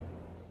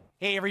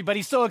Hey,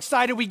 everybody. So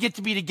excited we get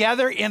to be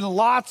together in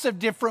lots of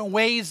different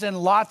ways and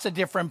lots of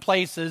different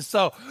places.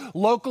 So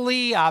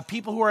locally,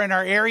 people who are in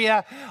our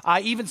area,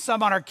 even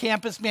some on our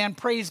campus, man,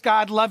 praise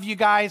God, love you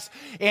guys,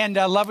 and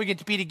love we get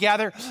to be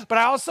together. But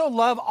I also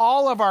love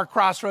all of our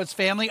Crossroads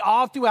family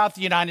all throughout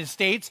the United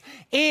States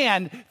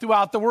and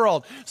throughout the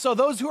world. So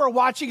those who are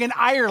watching in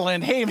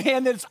Ireland, hey,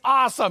 man, that's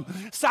awesome.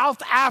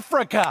 South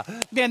Africa,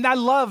 man, I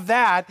love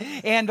that.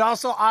 And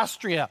also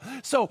Austria.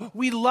 So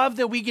we love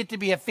that we get to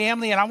be a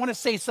family. And I want to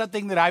say something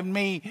that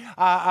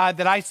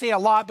I say a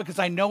lot because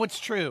I know it's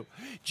true.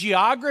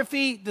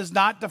 Geography does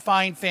not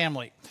define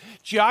family.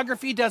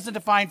 Geography doesn't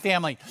define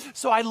family.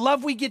 So I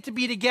love we get to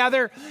be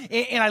together,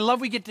 and I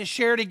love we get to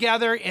share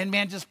together, and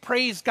man, just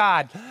praise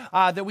God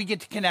that we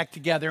get to connect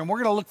together. And we're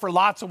going to look for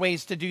lots of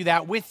ways to do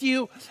that with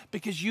you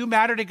because you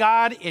matter to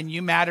God and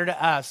you matter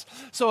to us.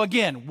 So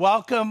again,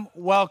 welcome,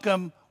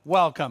 welcome,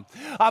 welcome.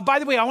 By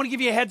the way, I want to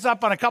give you a heads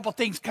up on a couple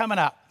things coming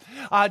up.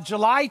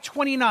 July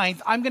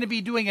 29th, I'm going to be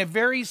doing a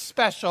very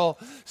special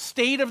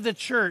State of the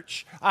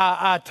Church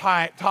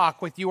talk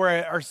with you,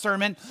 or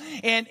sermon.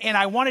 And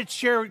I want to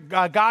share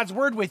God's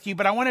word with you,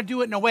 but I want to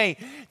do it in a way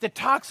that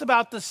talks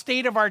about the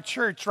state of our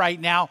church right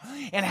now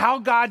and how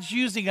God's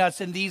using us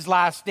in these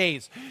last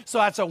days. So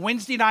that's a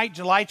Wednesday night,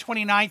 July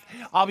 29th.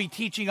 I'll be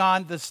teaching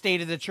on the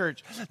state of the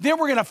church. Then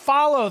we're going to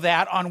follow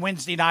that on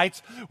Wednesday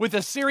nights with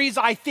a series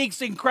I think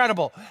is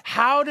incredible,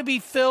 How to be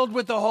Filled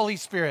with the Holy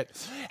Spirit.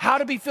 How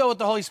to be filled with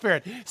the Holy Spirit.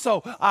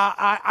 So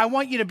I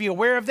want you to be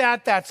aware of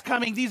that. That's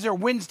coming. These are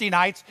Wednesday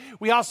nights.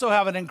 We also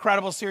have an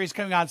incredible series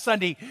coming on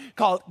Sunday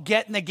called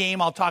Get in the Game.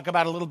 I'll talk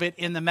about a little bit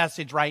in the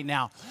message right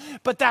now.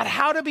 But that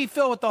How to be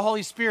Filled with the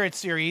Holy Spirit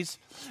series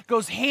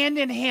goes hand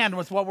in hand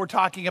with what we're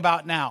talking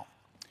about now.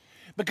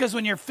 Because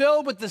when you're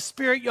filled with the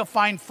Spirit, you'll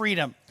find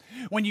freedom.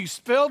 When you're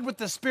filled with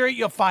the Spirit,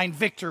 you'll find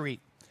victory.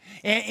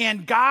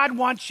 And God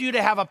wants you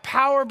to have a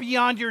power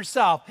beyond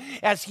yourself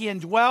as he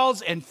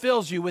indwells and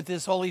fills you with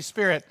his Holy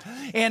Spirit.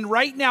 And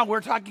right now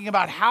we're talking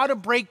about how to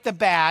break the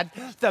bad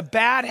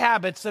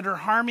habits that are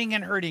harming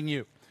and hurting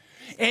you.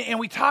 And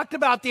we talked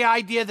about the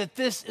idea that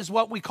this is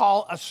what we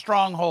call a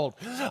stronghold.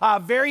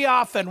 Very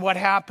often what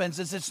happens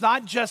is it's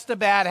not just a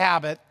bad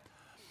habit,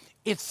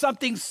 it's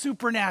something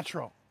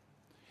supernatural.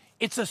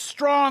 It's a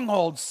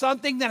stronghold,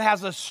 something that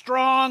has a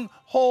strong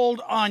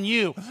hold on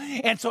you.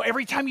 And so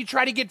every time you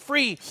try to get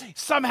free,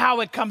 somehow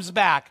it comes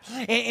back.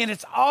 And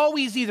it's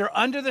always either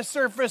under the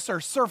surface or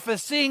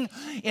surfacing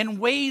in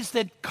ways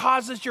that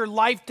causes your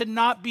life to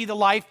not be the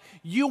life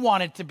you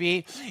want it to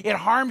be. It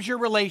harms your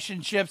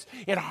relationships.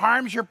 It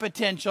harms your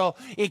potential.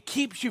 It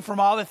keeps you from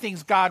all the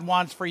things God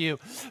wants for you.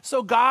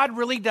 So God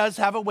really does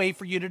have a way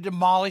for you to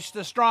demolish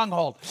the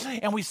stronghold.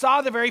 And we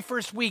saw the very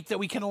first week that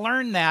we can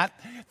learn that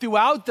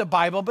throughout the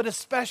Bible, but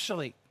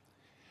especially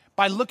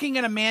by looking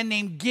at a man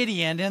named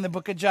Gideon in the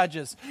book of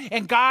Judges.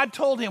 And God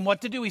told him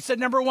what to do. He said,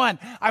 number one,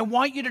 I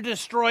want you to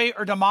destroy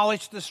or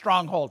demolish the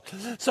stronghold.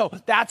 So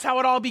that's how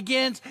it all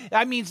begins.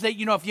 That means that,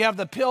 if you have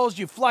the pills,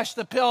 you flush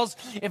the pills.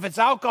 If it's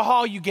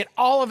alcohol, you get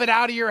all of it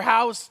out of your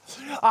house.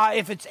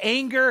 If it's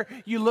anger,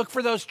 you look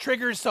for those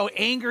triggers so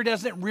anger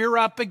doesn't rear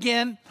up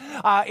again.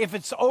 If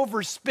it's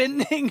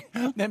overspending,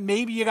 then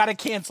maybe you got to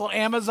cancel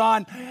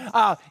Amazon.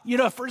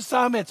 For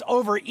some, it's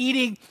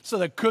overeating, so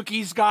the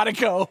cookies got to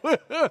go.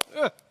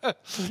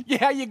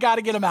 Yeah, you got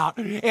to get them out.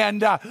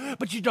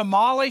 But you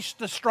demolish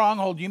the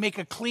stronghold. You make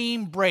a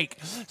clean break.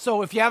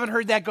 So if you haven't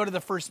heard that, go to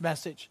the first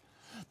message.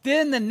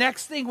 Then the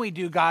next thing we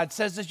do, God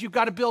says, is you've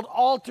got to build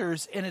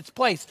altars in its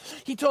place.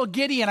 He told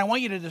Gideon, I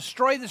want you to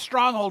destroy the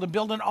stronghold and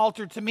build an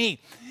altar to me.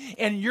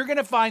 And you're going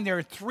to find there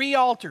are 3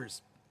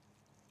 altars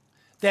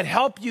that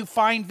help you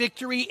find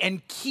victory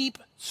and keep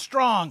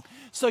strong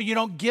so you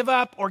don't give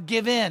up or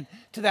give in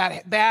to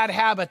that bad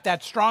habit,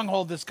 that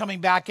stronghold that's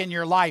coming back in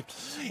your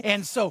life.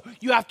 And so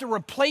you have to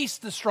replace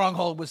the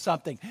stronghold with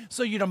something.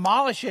 So you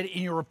demolish it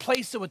and you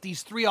replace it with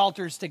these 3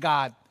 altars to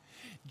God.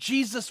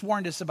 Jesus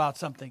warned us about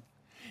something.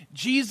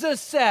 Jesus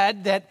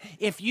said that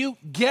if you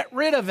get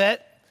rid of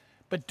it,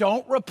 but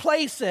don't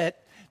replace it,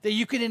 that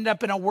you could end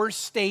up in a worse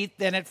state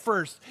than at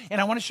first.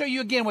 And I want to show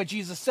you again what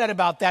Jesus said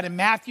about that in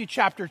Matthew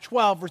chapter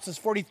 12, verses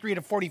 43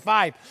 to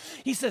 45.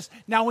 He says,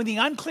 now when the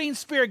unclean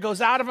spirit goes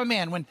out of a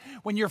man,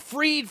 when you're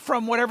freed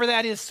from whatever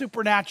that is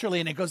supernaturally,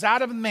 and it goes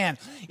out of a man,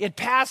 it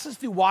passes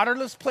through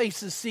waterless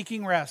places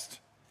seeking rest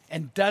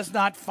and does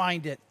not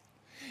find it.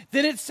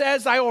 Then it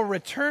says, I will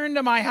return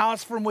to my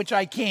house from which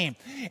I came.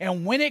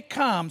 And when it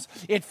comes,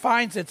 it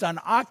finds it's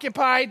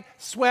unoccupied,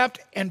 swept,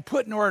 and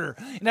put in order.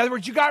 In other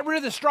words, you got rid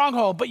of the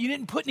stronghold, but you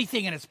didn't put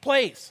anything in its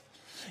place.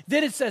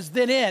 Then it says,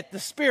 the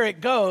spirit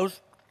goes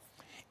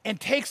and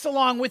takes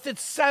along with it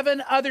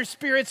 7 other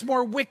spirits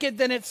more wicked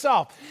than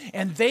itself.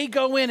 And they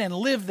go in and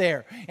live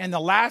there. And the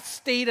last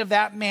state of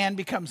that man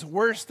becomes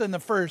worse than the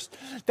first.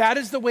 That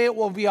is the way it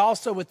will be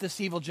also with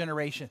this evil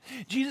generation.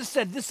 Jesus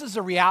said this is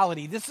a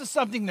reality. This is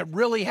something that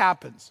really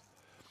happens.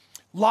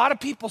 A lot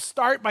of people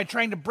start by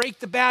trying to break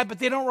the bad, but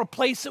they don't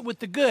replace it with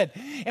the good.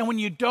 And when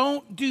you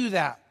don't do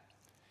that,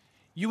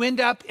 you end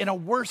up in a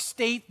worse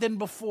state than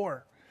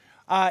before.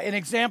 An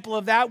example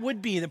of that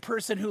would be the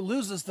person who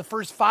loses the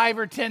first 5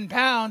 or 10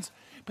 pounds,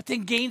 but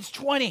then gains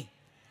 20.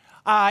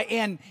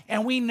 And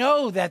we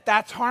know that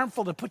that's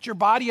harmful to put your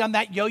body on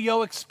that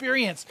yo-yo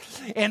experience.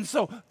 And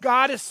so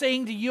God is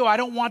saying to you, I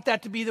don't want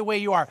that to be the way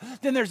you are.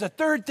 Then there's a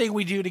third thing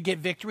we do to get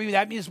victory.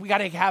 That means we got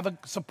to have a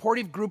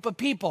supportive group of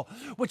people,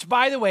 which,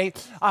 by the way,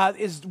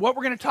 is what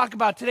we're going to talk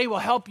about today will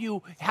help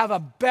you have a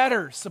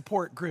better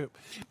support group,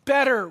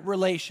 better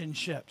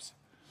relationships.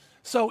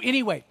 So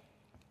anyway,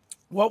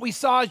 what we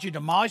saw is you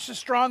demolish a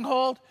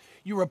stronghold,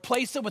 you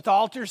replace it with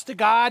altars to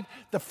God.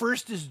 The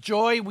first is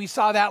joy. We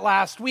saw that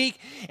last week.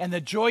 And the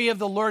joy of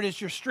the Lord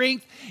is your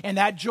strength. And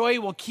that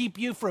joy will keep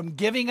you from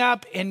giving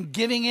up and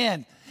giving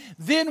in.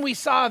 Then we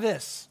saw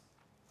this.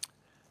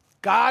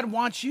 God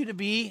wants you to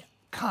be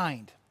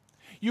kind.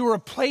 You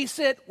replace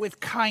it with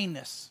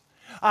kindness.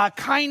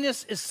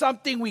 Kindness is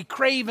something we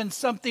crave and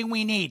something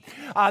we need.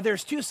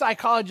 There's 2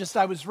 psychologists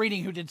I was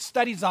reading who did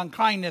studies on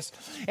kindness,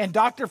 and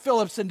Dr.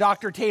 Phillips and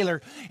Dr.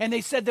 Taylor, and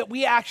they said that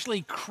we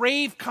actually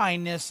crave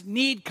kindness,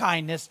 need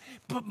kindness,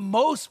 but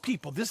most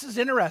people, this is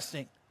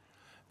interesting,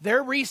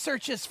 their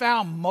research has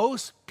found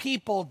most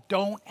people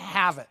don't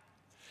have it.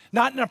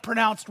 Not in a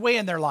pronounced way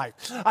in their life.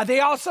 They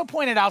also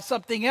pointed out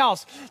something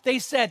else. They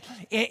said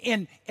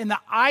in the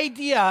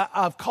idea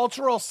of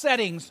cultural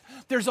settings,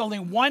 there's only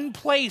one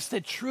place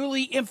that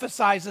truly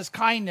emphasizes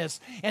kindness,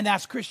 and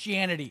that's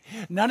Christianity.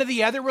 None of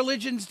the other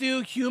religions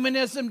do.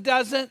 Humanism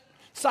doesn't.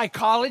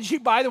 Psychology,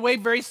 by the way,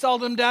 very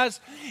seldom does.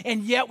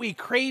 And yet we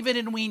crave it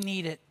and we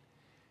need it.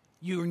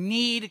 You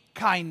need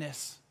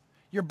kindness.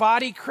 Your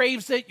body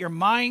craves it, your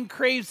mind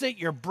craves it,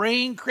 your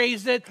brain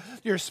craves it,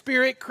 your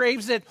spirit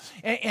craves it,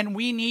 and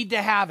we need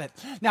to have it.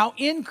 Now,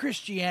 in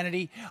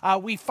Christianity,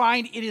 we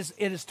find it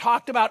is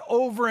talked about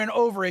over and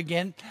over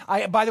again.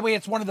 By the way,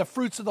 it's one of the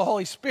fruits of the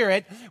Holy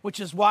Spirit, which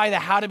is why the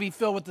How to Be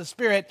Filled with the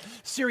Spirit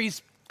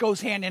series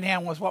goes hand in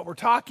hand with what we're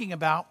talking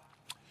about.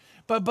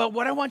 But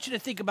what I want you to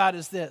think about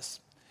is this.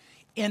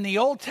 In the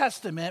Old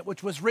Testament,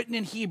 which was written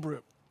in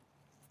Hebrew,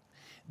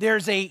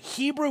 there's a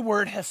Hebrew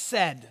word,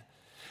 hesed.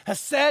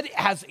 Hesed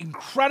has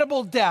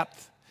incredible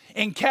depth,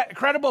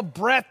 incredible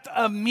breadth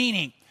of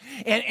meaning.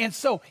 And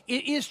so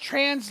it is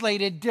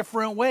translated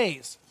different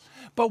ways.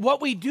 But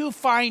what we do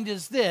find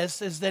is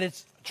this, is that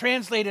it's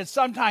translated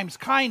sometimes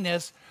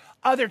kindness,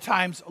 other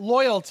times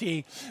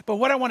loyalty. But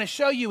what I want to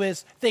show you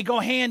is they go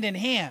hand in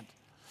hand.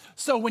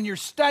 So when you're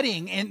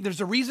studying, and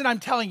there's a reason I'm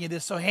telling you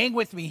this, so hang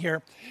with me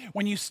here.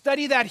 When you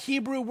study that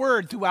Hebrew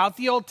word throughout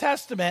the Old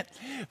Testament,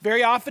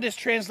 very often it's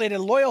translated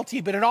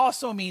loyalty, but it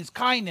also means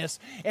kindness,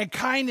 and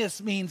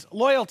kindness means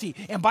loyalty.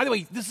 And by the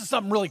way, this is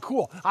something really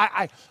cool.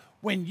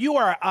 When you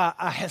are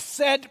a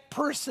hesed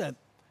person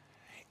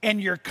and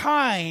you're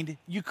kind,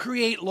 you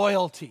create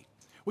loyalty,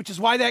 which is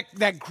why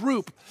that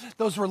group,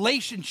 those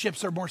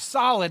relationships are more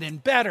solid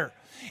and better.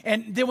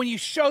 And then when you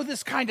show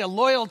this kind of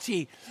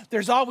loyalty,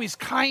 there's always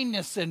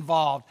kindness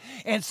involved.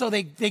 And so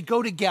they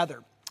go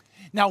together.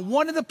 Now,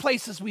 one of the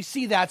places we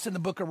see that's in the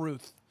book of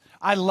Ruth.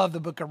 I love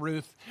the book of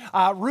Ruth.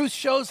 Ruth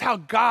shows how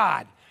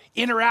God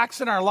interacts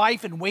in our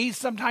life in ways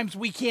sometimes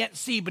we can't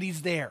see, but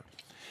he's there.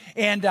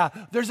 And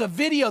there's a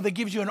video that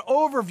gives you an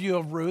overview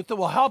of Ruth that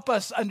will help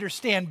us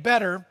understand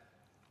better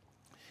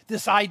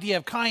this idea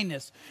of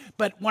kindness.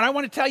 But what I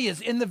want to tell you is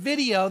in the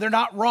video, they're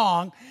not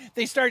wrong.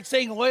 They start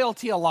saying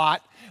loyalty a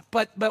lot.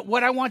 But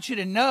what I want you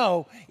to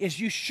know is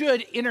you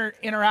should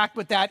interact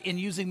with that in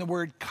using the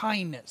word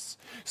kindness.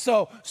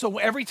 So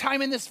every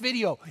time in this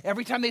video,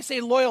 every time they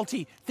say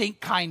loyalty, think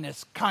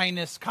kindness,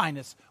 kindness,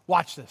 kindness.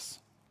 Watch this.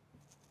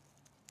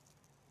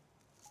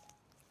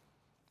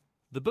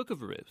 The Book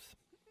of Ruth.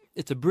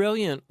 It's a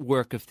brilliant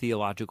work of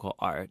theological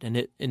art, and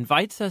it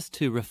invites us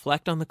to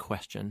reflect on the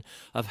question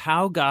of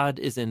how God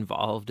is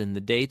involved in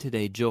the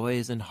day-to-day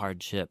joys and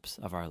hardships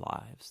of our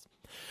lives.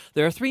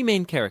 There are 3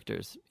 main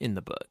characters in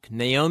the book: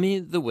 Naomi,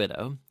 the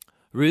widow,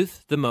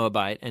 Ruth, the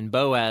Moabite, and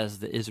Boaz,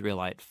 the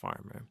Israelite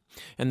farmer.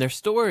 And their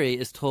story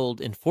is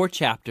told in 4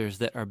 chapters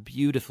that are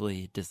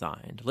beautifully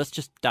designed. Let's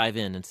just dive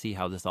in and see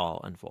how this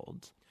all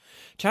unfolds.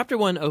 Chapter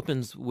 1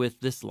 opens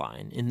with this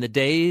line, "In the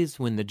days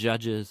when the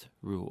judges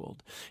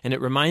ruled." And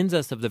it reminds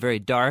us of the very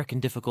dark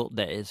and difficult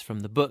days from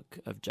the book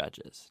of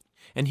Judges.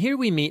 And here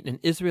we meet an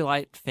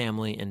Israelite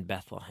family in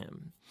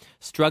Bethlehem,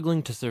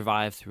 struggling to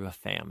survive through a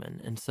famine.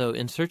 And so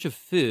in search of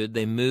food,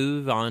 they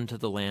move on to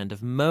the land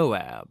of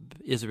Moab,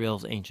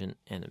 Israel's ancient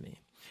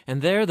enemy.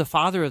 And there the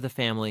father of the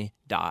family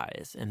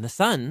dies, and the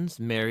sons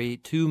marry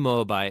 2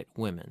 Moabite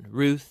women,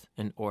 Ruth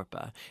and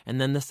Orpah.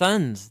 And then the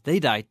sons, they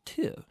die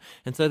too.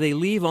 And so they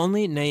leave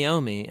only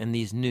Naomi and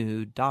these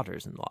new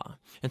daughters-in-law.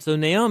 And so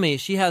Naomi,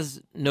 she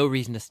has no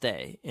reason to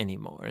stay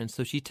anymore. And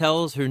so she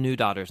tells her new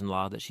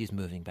daughters-in-law that she's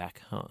moving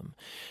back home.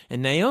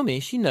 And Naomi,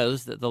 she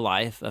knows that the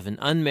life of an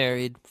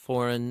unmarried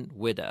foreign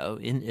widow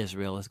in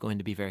Israel is going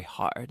to be very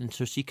hard. And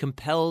so she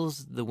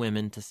compels the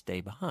women to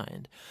stay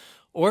behind.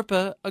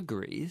 Orpah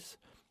agrees,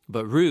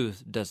 but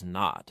Ruth does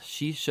not.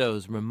 She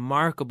shows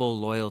remarkable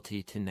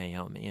loyalty to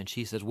Naomi, and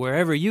she says,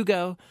 "Wherever you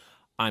go,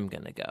 I'm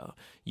going to go.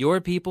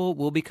 Your people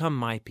will become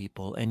my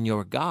people, and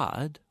your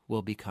God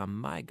will become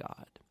my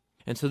God.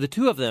 And so the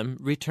two of them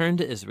return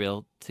to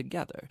Israel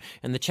together.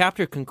 And the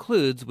chapter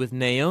concludes with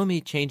Naomi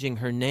changing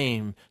her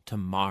name to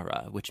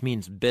Mara, which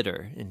means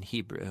bitter in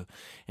Hebrew,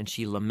 and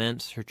she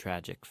laments her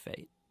tragic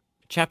fate.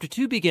 Chapter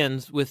 2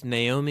 begins with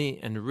Naomi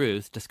and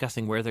Ruth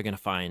discussing where they're going to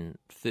find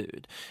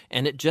food.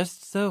 And it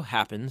just so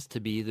happens to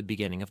be the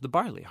beginning of the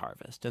barley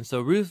harvest. And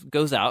so Ruth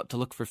goes out to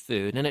look for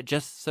food, and it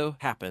just so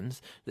happens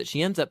that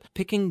she ends up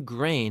picking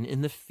grain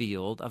in the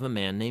field of a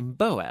man named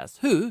Boaz,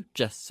 who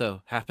just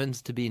so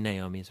happens to be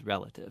Naomi's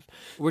relative.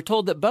 We're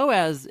told that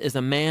Boaz is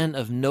a man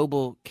of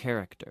noble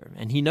character,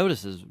 and he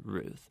notices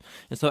Ruth.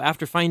 And so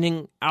after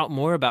finding out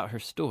more about her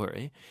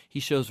story, he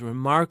shows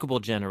remarkable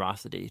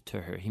generosity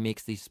to her. He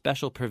makes these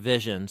special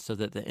provisions so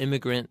that the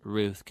immigrant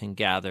Ruth can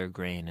gather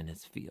grain in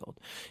his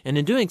field. And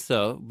in doing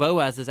so,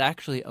 Boaz is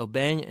actually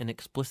obeying an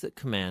explicit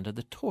command of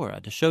the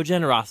Torah to show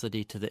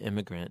generosity to the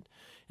immigrant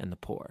and the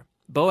poor.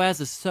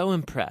 Boaz is so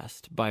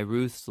impressed by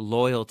Ruth's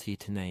loyalty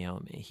to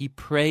Naomi. He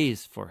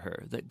prays for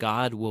her that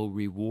God will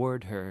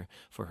reward her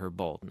for her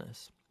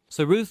boldness.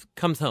 So Ruth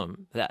comes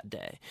home that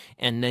day,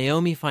 and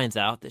Naomi finds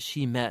out that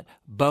she met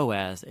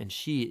Boaz, and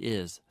she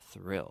is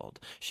thrilled.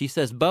 She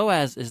says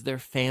Boaz is their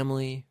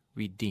family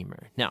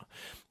redeemer. Now,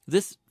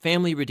 this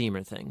family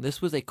redeemer thing,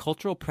 this was a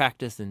cultural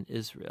practice in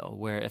Israel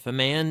where if a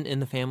man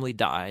in the family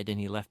died and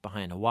he left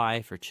behind a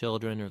wife or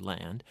children or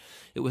land,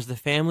 it was the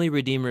family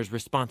redeemer's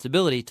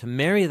responsibility to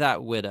marry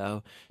that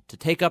widow, to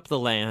take up the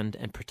land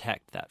and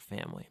protect that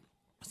family.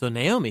 So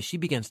Naomi, she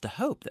begins to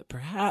hope that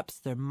perhaps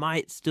there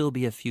might still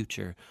be a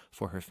future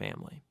for her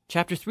family.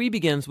 Chapter 3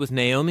 begins with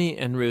Naomi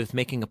and Ruth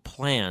making a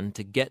plan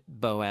to get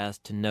Boaz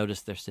to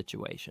notice their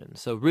situation.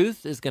 So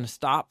Ruth is going to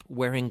stop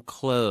wearing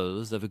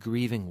clothes of a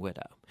grieving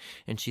widow,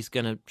 and she's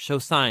going to show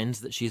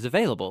signs that she's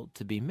available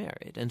to be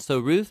married. And so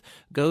Ruth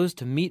goes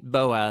to meet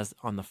Boaz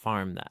on the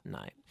farm that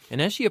night. And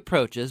as she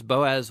approaches,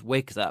 Boaz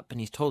wakes up and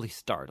he's totally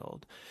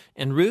startled.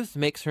 And Ruth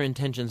makes her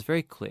intentions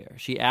very clear.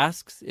 She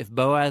asks if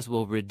Boaz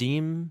will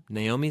redeem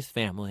Naomi's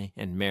family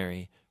and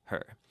marry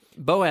her.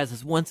 Boaz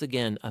is once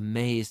again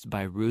amazed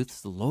by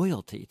Ruth's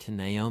loyalty to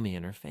Naomi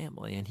and her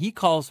family, and he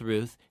calls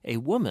Ruth a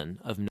woman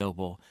of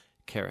noble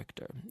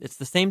character. It's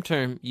the same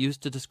term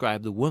used to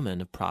describe the woman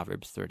of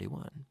Proverbs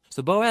 31.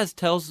 So Boaz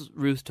tells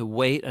Ruth to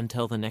wait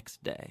until the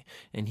next day,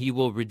 and he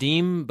will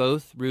redeem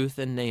both Ruth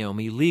and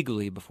Naomi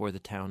legally before the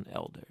town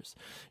elders.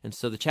 And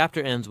so the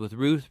chapter ends with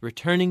Ruth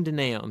returning to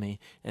Naomi,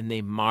 and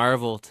they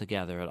marvel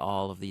together at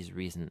all of these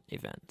recent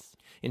events.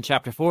 In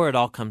chapter 4, it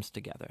all comes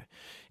together.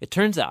 It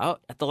turns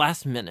out, at the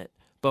last minute,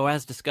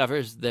 Boaz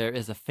discovers there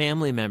is a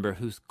family member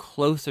who's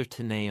closer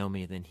to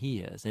Naomi than he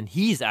is, and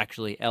he's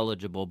actually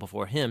eligible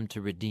before him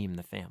to redeem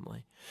the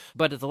family.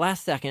 But at the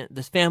last second,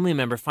 this family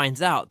member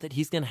finds out that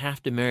he's going to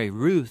have to marry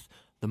Ruth,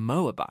 the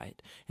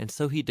Moabite, and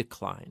so he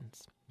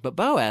declines. But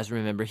Boaz,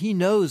 remember, he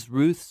knows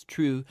Ruth's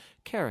true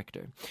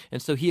character,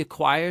 and so he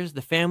acquires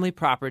the family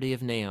property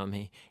of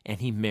Naomi, and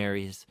he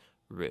marries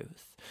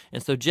Ruth.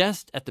 And so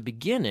just at the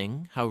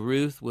beginning, how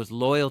Ruth was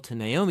loyal to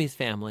Naomi's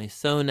family,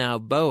 so now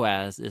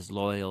Boaz is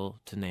loyal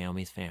to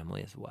Naomi's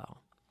family as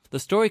well. The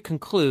story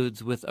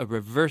concludes with a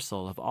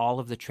reversal of all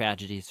of the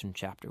tragedies from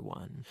chapter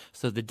 1.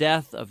 So the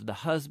death of the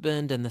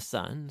husband and the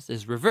sons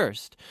is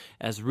reversed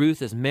as Ruth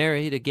is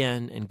married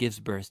again and gives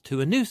birth to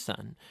a new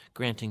son,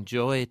 granting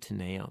joy to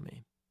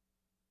Naomi.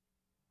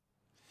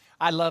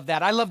 I love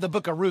that. I love the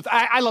book of Ruth.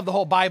 I love the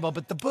whole Bible,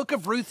 but the book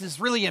of Ruth is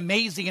really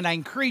amazing, and I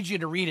encourage you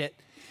to read it.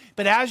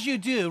 But as you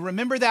do,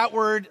 remember that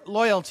word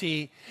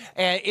loyalty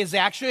is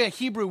actually a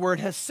Hebrew word,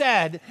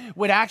 hesed,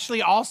 which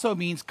actually also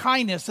means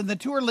kindness, and the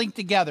two are linked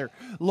together.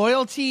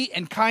 Loyalty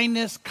and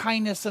kindness,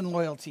 kindness and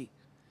loyalty.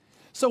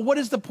 So what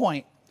is the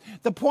point?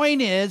 The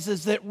point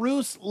is that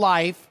Ruth's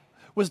life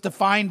was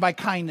defined by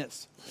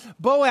kindness.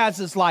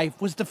 Boaz's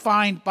life was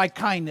defined by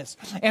kindness.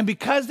 And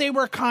because they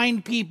were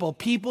kind people,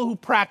 people who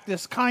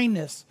practiced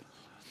kindness,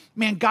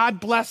 man, God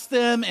blessed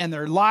them and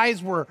their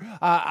lives were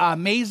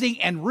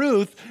amazing. And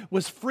Ruth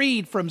was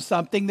freed from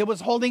something that was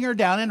holding her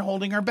down and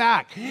holding her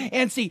back.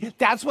 And see,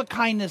 that's what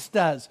kindness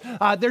does.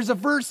 There's a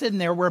verse in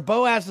there where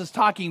Boaz is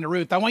talking to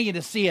Ruth. I want you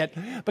to see it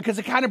because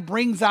it kind of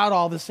brings out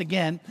all this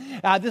again.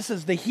 This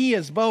is the he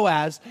is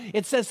Boaz.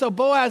 It says, so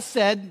Boaz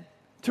said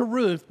to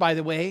Ruth, by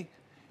the way,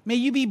 may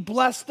you be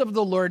blessed of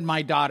the Lord,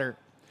 my daughter.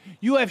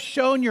 You have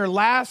shown your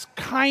last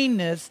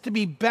kindness to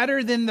be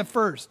better than the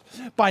first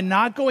by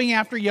not going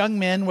after young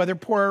men, whether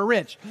poor or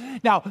rich.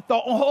 Now, the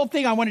whole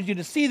thing I wanted you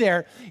to see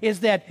there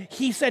is that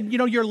he said,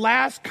 your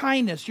last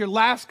kindness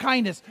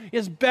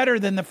is better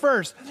than the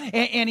first.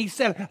 And he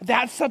said,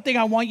 that's something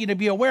I want you to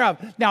be aware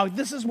of. Now,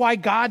 this is why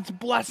God's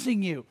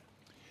blessing you.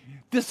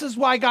 This is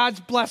why God's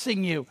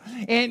blessing you.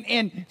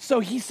 And so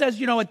he says,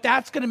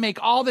 that's going to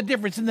make all the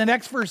difference. And the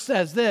next verse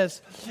says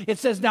this. It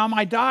says, now,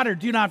 my daughter,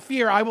 do not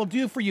fear. I will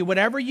do for you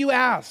whatever you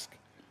ask.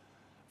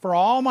 For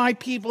all my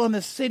people in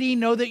the city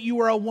know that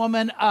you are a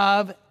woman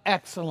of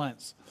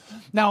excellence.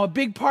 Now, a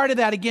big part of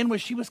that, again, was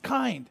she was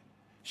kind.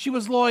 She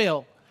was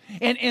loyal.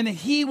 And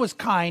he was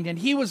kind and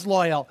he was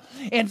loyal.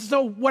 And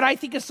so what I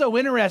think is so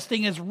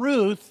interesting is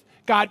Ruth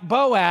got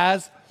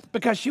Boaz,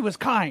 because she was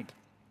kind.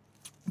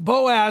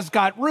 Boaz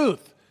got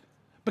Ruth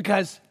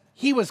because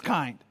he was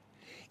kind.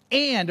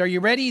 And are you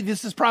ready?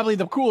 This is probably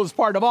the coolest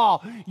part of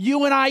all.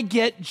 You and I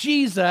get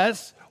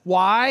Jesus.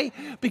 Why?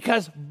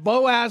 Because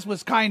Boaz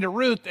was kind to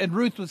Ruth and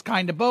Ruth was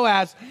kind to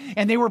Boaz,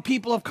 and they were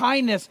people of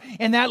kindness,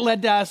 and that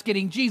led to us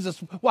getting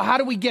Jesus. Well, how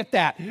do we get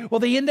that? Well,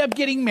 they end up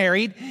getting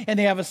married, and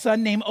they have a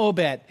son named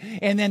Obed.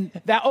 And then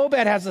that Obed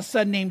has a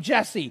son named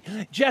Jesse.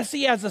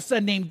 Jesse has a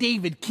son named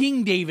David,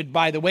 King David,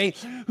 by the way,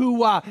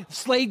 who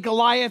slayed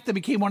Goliath and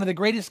became one of the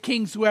greatest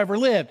kings who ever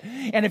lived.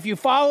 And if you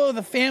follow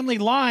the family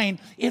line,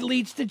 it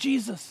leads to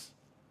Jesus.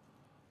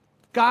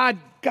 God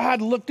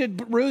looked at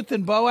Ruth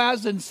and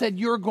Boaz and said,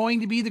 you're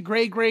going to be the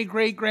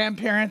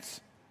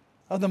great-great-great-grandparents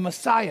of the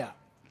Messiah.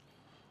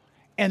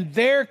 And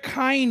their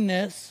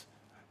kindness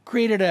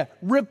created a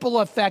ripple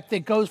effect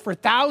that goes for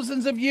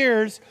thousands of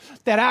years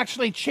that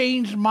actually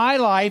changed my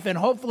life and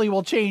hopefully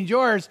will change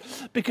yours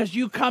because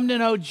you come to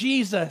know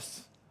Jesus,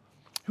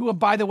 who,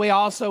 by the way,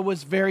 also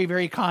was very,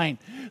 very kind.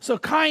 So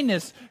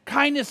kindness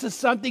is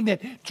something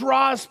that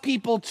draws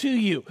people to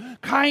you.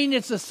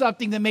 Kindness is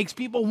something that makes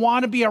people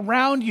want to be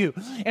around you.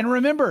 And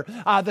remember,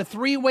 the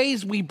 3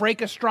 ways we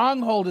break a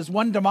stronghold is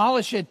 1,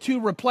 demolish it,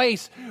 2,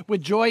 replace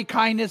with joy,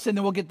 kindness, and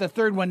then we'll get the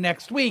 3rd one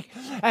next week.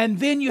 And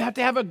then you have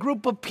to have a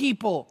group of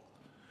people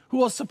who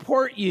will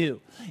support you.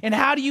 And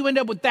how do you end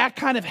up with that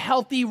kind of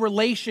healthy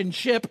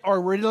relationship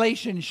or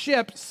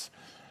relationships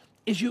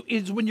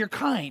is when you're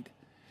kind.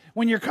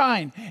 When you're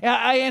kind.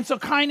 And so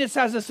kindness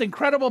has this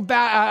incredible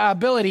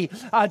ability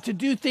to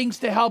do things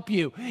to help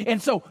you.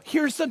 And so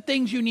here's some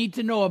things you need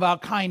to know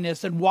about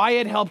kindness and why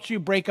it helps you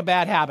break a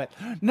bad habit.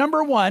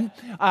 Number 1,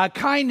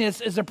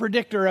 kindness is a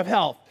predictor of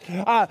health.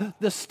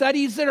 The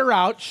studies that are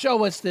out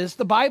show us this.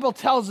 The Bible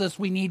tells us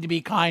we need to be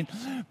kind,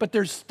 but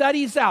there's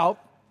studies out,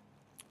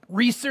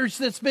 research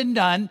that's been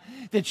done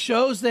that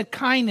shows that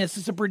kindness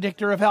is a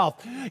predictor of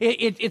health.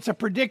 It's a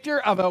predictor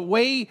of a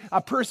way a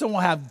person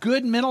will have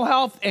good mental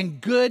health and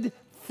good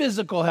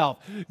physical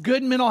health.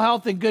 Good mental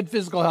health and good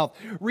physical health.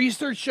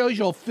 Research shows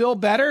you'll feel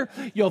better,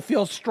 you'll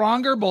feel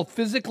stronger both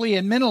physically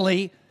and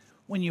mentally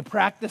when you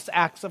practice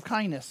acts of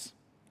kindness.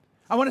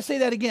 I want to say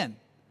that again.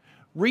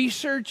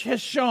 Research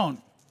has shown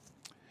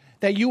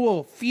that you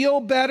will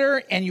feel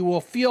better and you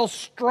will feel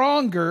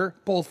stronger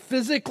both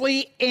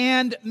physically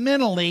and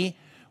mentally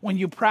when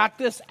you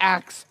practice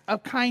acts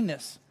of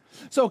kindness.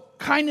 So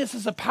kindness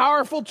is a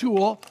powerful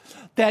tool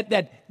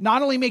that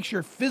not only makes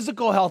your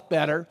physical health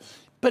better,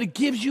 but it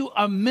gives you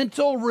a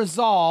mental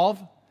resolve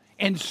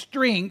and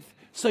strength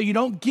so you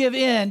don't give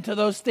in to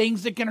those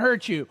things that can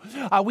hurt you.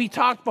 We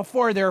talked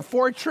before, there are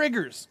 4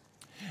 triggers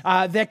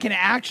that can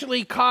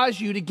actually cause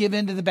you to give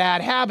into the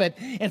bad habit.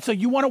 And so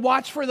you want to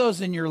watch for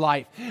those in your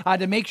life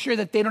to make sure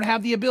that they don't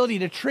have the ability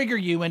to trigger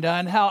you into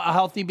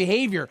unhealthy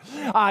behavior.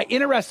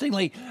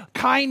 Interestingly,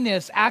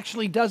 kindness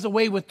actually does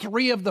away with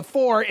 3 of the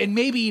 4 and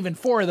maybe even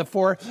 4 of the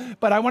 4.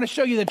 But I want to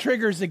show you the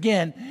triggers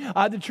again.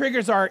 The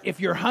triggers are if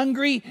you're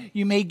hungry,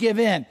 you may give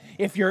in.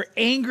 If you're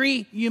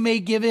angry, you may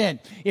give in.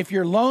 If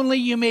you're lonely,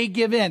 you may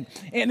give in.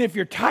 And if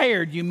you're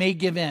tired, you may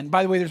give in.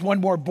 By the way, there's one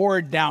more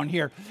board down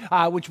here,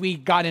 which we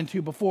got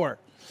into before.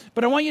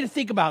 But I want you to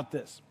think about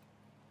this.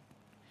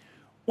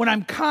 When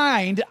I'm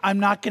kind, I'm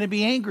not going to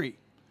be angry.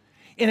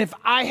 And if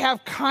I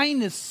have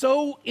kindness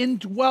so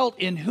indwelt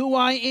in who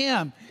I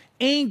am,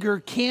 anger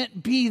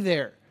can't be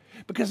there.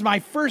 Because my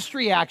first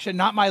reaction,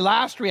 not my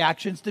last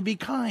reaction, is to be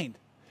kind.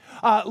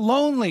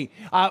 Lonely.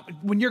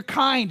 When you're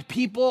kind,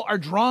 people are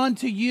drawn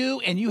to you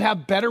and you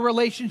have better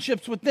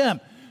relationships with them.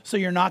 So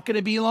you're not going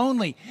to be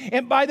lonely.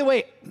 And by the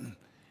way,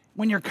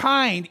 when you're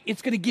kind,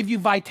 it's going to give you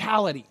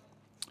vitality.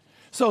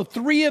 So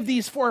 3 of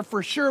these 4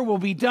 for sure will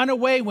be done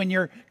away when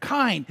you're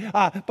kind.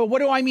 But what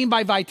do I mean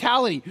by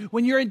vitality?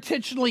 When you're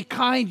intentionally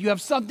kind, you have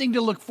something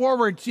to look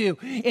forward to,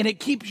 and it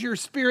keeps your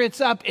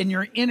spirits up and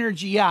your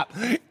energy up.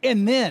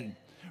 And then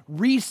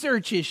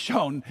research has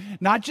shown,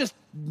 not just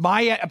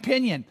my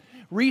opinion,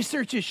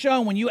 research has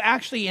shown when you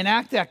actually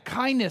enact that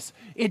kindness,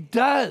 it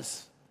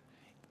does.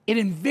 It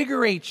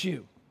invigorates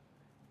you.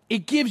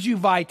 It gives you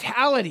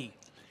vitality.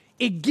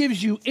 It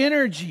gives you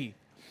energy.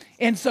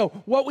 And so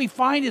what we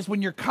find is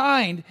when you're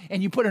kind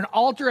and you put an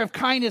altar of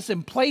kindness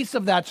in place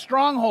of that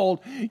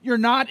stronghold, you're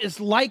not as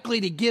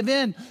likely to give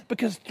in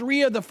because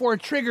 3 of the 4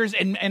 triggers,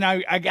 and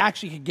I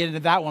actually could get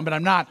into that one, but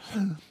I'm not,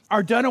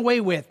 are done away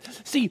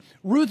with. See,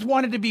 Ruth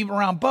wanted to be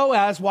around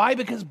Boaz. Why?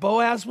 Because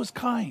Boaz was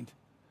kind.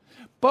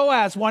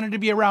 Boaz wanted to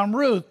be around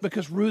Ruth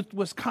because Ruth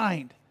was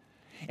kind.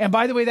 And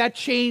by the way, that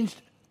changed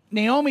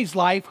Naomi's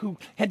life, who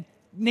had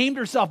named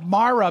herself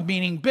Mara,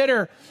 meaning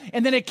bitter,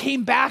 and then it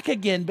came back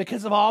again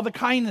because of all the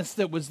kindness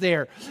that was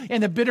there,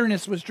 and the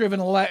bitterness was driven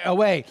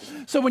away.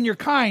 So when you're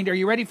kind, are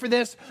you ready for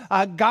this?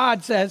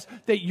 God says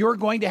that you're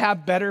going to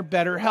have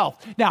better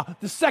health. Now,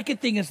 the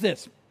second thing is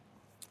this.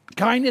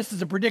 Kindness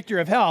is a predictor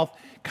of health.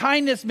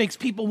 Kindness makes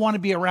people want to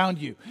be around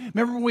you.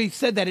 Remember when we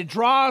said that it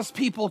draws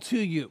people to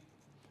you.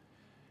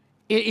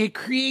 It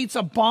creates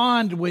a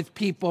bond with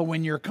people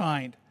when you're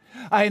kind.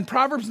 In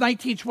Proverbs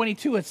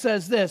 19:22, it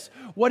says this: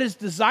 what is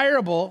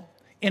desirable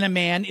in a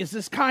man is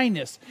this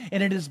kindness,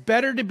 and it is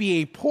better to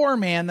be a poor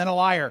man than a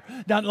liar.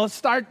 Now, let's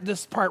start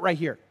this part right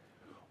here.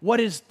 What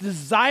is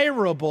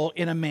desirable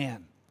in a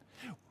man?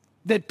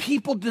 That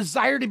people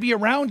desire to be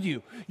around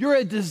you. You're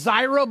a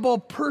desirable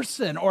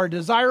person or a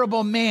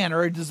desirable man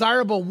or a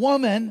desirable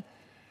woman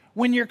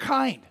when you're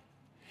kind.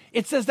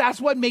 It says that's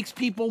what makes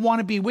people want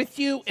to be with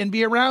you and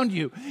be around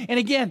you. And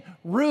again,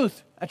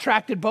 Ruth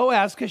attracted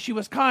Boaz because she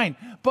was kind.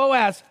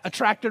 Boaz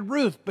attracted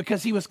Ruth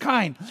because he was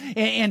kind.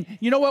 And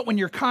you know what? When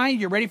you're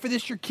kind, you're ready for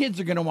this, your kids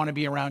are going to want to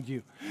be around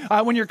you.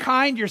 When you're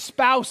kind, your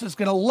spouse is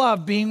going to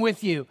love being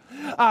with you.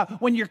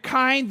 When you're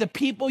kind, the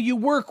people you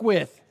work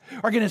with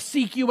are going to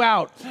seek you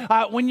out.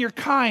 When you're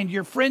kind,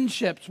 your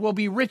friendships will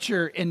be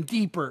richer and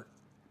deeper.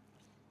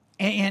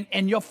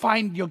 And you'll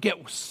find you'll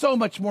get so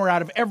much more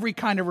out of every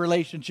kind of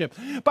relationship.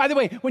 By the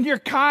way, when you're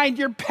kind,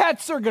 your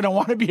pets are going to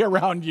want to be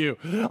around you.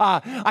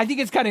 I think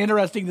it's kind of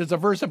interesting. There's a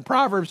verse in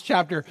Proverbs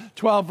chapter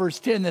 12, verse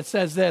 10 that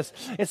says this.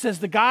 It says,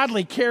 the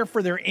godly care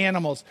for their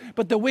animals,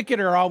 but the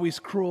wicked are always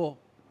cruel.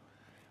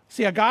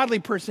 See, a godly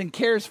person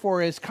cares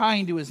for, is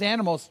kind to his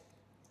animals,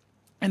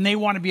 and they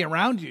want to be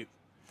around you.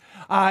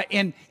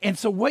 And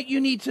so what you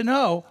need to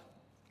know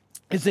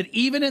is that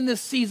even in this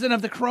season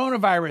of the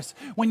coronavirus,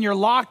 when you're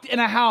locked in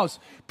a house,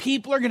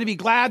 people are going to be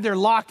glad they're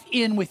locked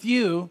in with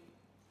you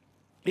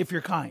if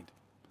you're kind.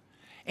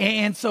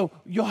 And so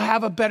you'll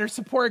have a better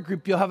support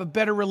group. You'll have a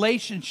better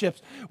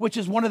relationships, which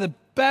is one of the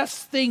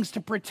best things to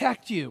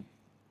protect you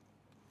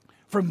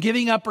from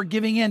giving up or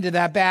giving in to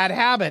that bad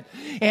habit.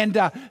 And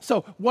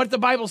so what the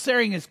Bible's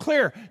saying is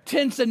clear.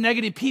 Tense and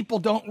negative people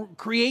don't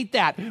create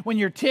that. When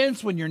you're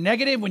tense, when you're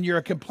negative, when you're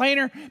a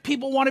complainer,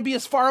 people want to be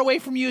as far away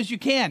from you as you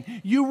can.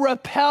 You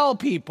repel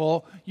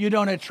people, you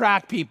don't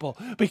attract people.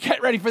 But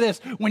get ready for this.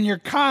 When you're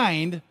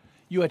kind,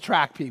 you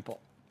attract people.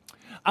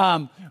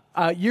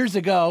 Years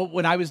ago,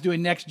 when I was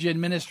doing Next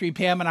Gen Ministry,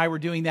 Pam and I were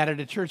doing that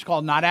at a church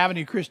called Knott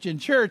Avenue Christian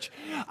Church.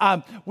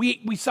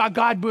 We saw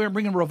God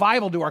bringing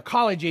revival to our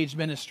college-age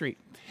ministry.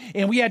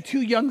 And we had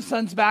 2 young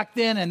sons back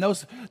then, and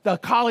the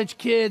college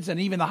kids and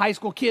even the high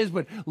school kids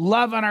would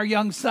love on our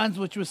young sons,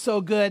 which was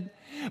so good.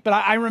 But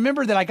I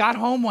remember that I got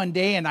home one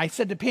day, and I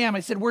said to Pam,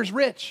 I said, where's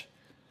Rich?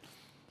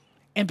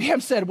 And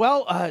Pam said,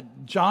 well,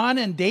 John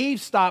and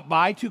Dave stopped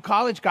by, 2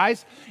 college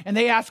guys, and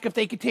they asked if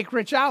they could take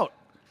Rich out.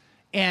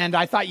 And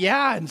I thought,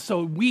 yeah. And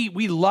so we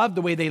loved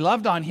the way they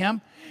loved on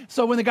him.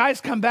 So when the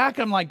guys come back,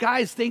 I'm like,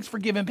 guys, thanks for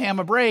giving Pam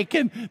a break.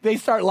 And they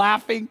start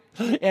laughing.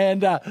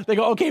 And they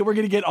go, okay, we're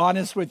going to get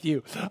honest with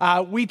you.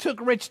 We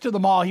took Rich to the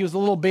mall. He was a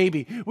little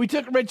baby. We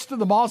took Rich to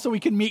the mall so we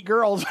could meet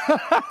girls.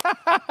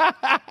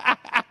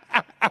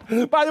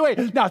 By the way,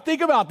 now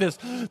think about this.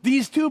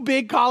 These 2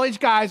 big college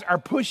guys are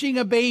pushing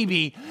a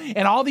baby,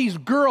 and all these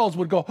girls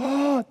would go,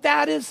 oh,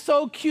 that is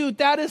so cute.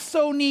 That is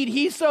so neat.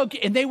 He's so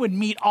cute. And they would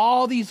meet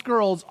all these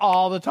girls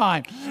all the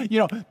time. You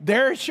know,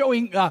 they're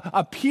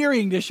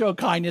appearing to show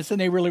kindness, and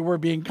they really were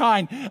being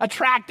kind,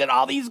 attracted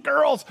all these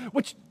girls,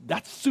 which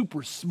that's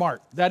super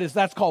smart.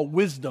 That's called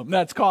wisdom.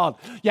 That's called,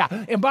 yeah.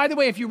 And by the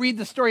way, if you read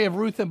the story of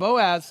Ruth and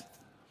Boaz,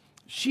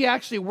 she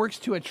actually works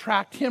to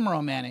attract him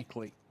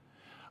romantically.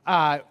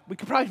 We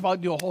could probably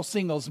do a whole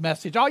singles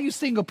message. All you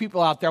single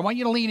people out there, I want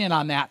you to lean in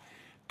on that.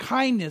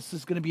 Kindness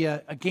is going to be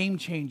a game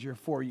changer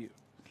for you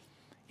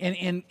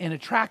in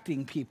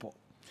attracting people.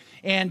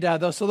 And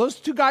so those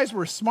 2 guys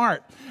were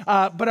smart.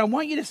 But I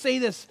want you to say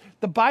this.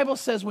 The Bible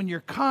says when you're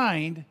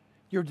kind,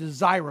 you're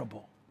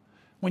desirable.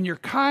 When you're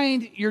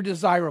kind, you're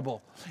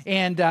desirable.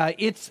 And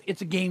it's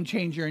a game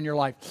changer in your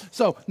life.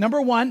 So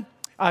number 1,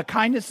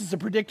 kindness is a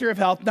predictor of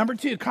health. Number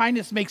 2,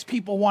 kindness makes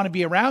people want to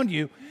be around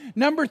you.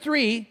 Number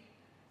 3,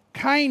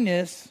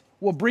 kindness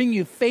will bring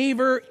you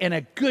favor and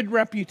a good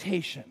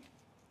reputation.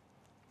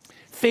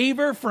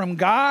 Favor from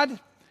God,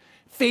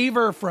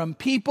 favor from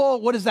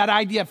people. What is that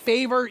idea of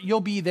favor? You'll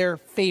be their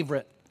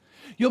favorite.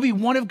 You'll be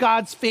one of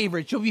God's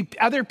favorites. You'll be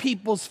other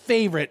people's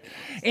favorite.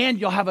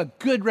 And you'll have a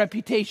good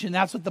reputation.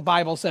 That's what the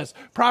Bible says.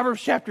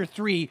 Proverbs chapter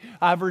 3,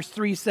 verse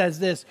 3 says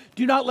this.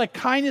 Do not let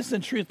kindness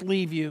and truth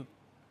leave you.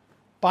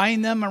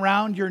 Bind them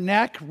around your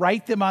neck.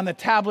 Write them on the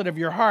tablet of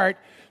your heart.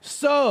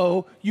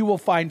 So you will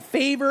find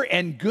favor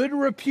and good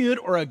repute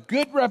or a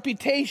good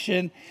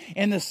reputation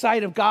in the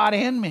sight of God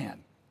and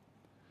man.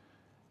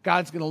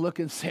 God's going to look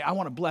and say, I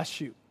want to bless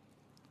you.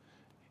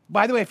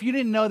 By the way, if you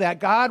didn't know that,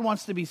 God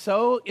wants to be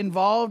so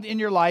involved in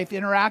your life,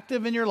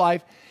 interactive in your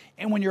life.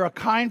 And when you're a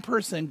kind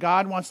person,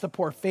 God wants to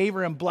pour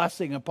favor and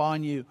blessing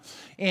upon you.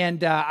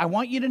 And I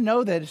want you to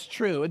know that it's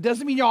true. It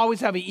doesn't mean you always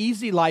have an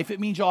easy life. It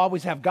means you'll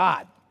always have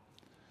God.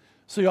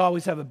 So you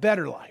always have a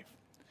better life.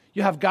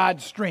 You have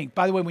God's strength.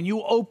 By the way, when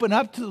you open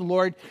up to the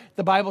Lord,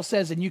 the Bible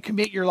says, and you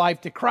commit your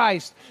life to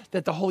Christ,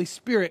 that the Holy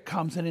Spirit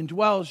comes and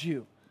indwells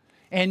you.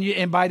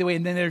 And by the way,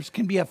 and then there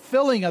can be a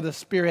filling of the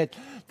Spirit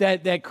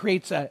that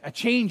creates a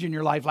change in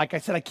your life. Like I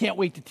said, I can't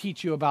wait to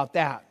teach you about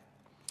that.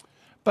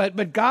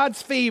 But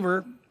God's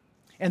favor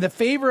and the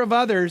favor of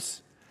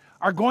others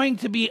are going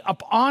to be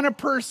upon a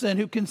person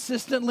who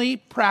consistently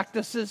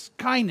practices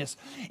kindness.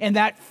 And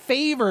that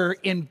favor,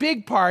 in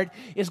big part,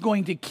 is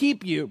going to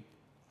keep you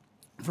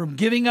from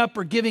giving up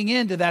or giving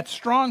in to that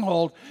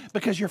stronghold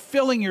because you're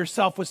filling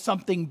yourself with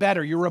something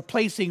better. You're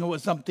replacing it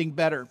with something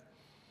better.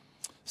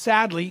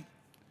 Sadly,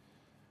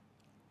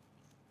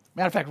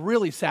 matter of fact,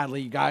 really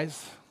sadly, you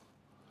guys,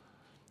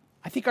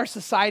 I think our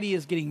society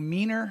is getting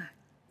meaner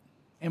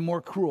and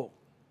more cruel.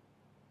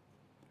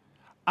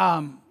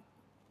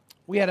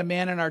 We had a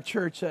man in our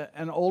church,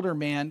 an older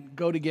man,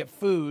 go to get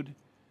food,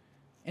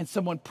 and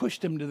someone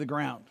pushed him to the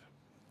ground.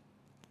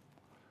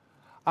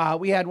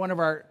 We had one of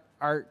our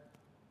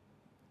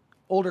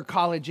older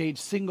college-age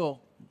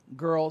single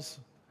girls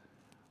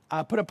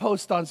put a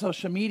post on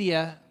social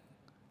media,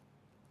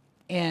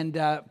 and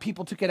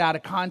people took it out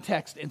of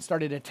context and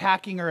started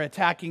attacking her.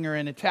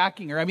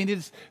 I mean, it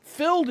just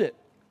filled it.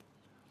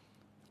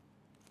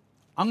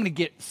 I'm going to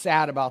get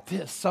sad about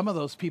this. Some of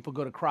those people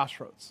go to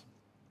Crossroads.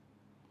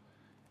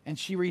 And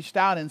she reached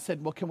out and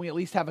said, well, can we at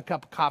least have a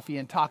cup of coffee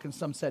and talk? And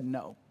some said,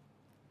 no.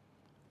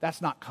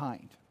 That's not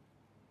kind.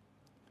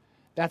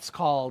 That's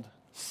called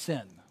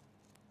sin.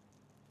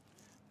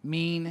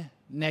 Mean,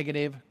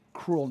 negative,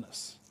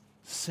 cruelness.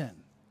 Sin.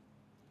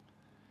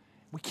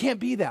 We can't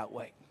be that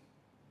way.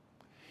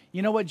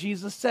 You know what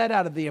Jesus said?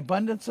 Out of the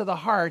abundance of the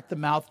heart, the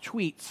mouth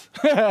tweets.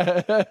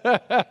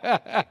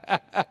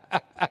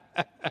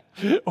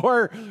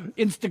 Or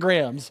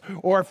Instagrams,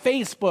 or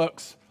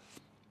Facebooks.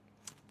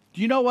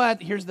 Do you know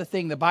what? Here's the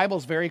thing. The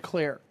Bible's very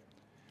clear.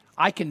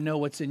 I can know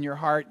what's in your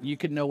heart, and you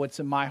can know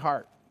what's in my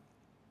heart.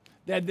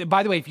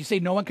 By the way, if you say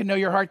no one can know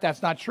your heart,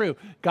 that's not true.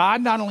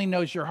 God not only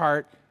knows your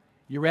heart.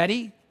 You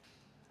ready?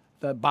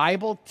 The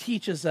Bible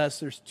teaches us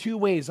there's two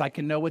ways I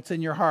can know what's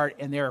in your heart,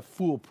 and they're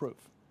foolproof.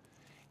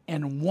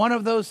 And one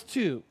of those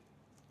two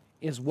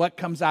is what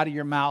comes out of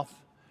your mouth,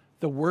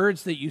 the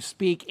words that you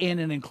speak in,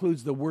 and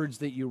includes the words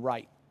that you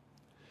write.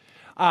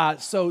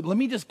 So let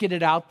me just get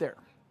it out there.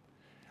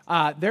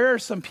 There are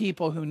some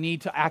people who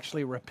need to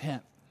actually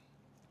repent.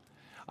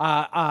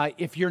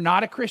 If you're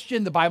not a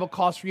Christian, the Bible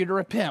calls for you to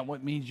repent,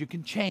 what means you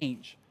can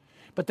change.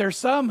 But there's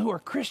some who are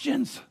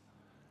Christians,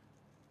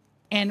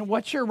 and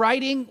what you're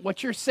writing,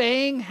 what you're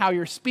saying, how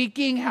you're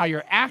speaking, how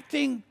you're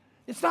acting,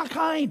 it's not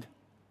kind.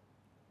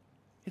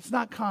 It's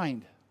not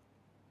kind.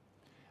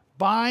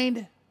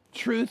 Bind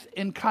truth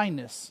and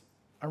kindness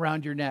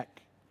around your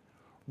neck.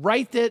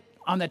 Write it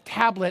on the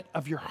tablet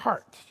of your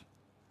heart.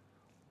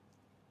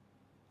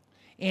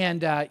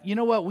 And you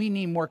know what? We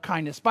need more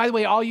kindness. By the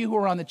way, all you who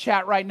are on the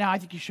chat right now, I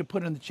think you should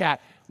put in the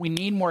chat, we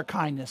need more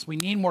kindness. We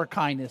need more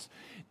kindness.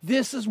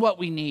 This is what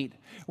we need.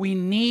 We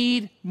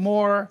need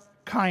more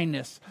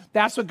kindness.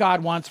 That's what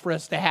God wants for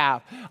us to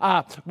have.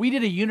 We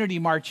did a unity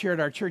march here at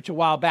our church a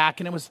while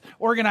back, and it was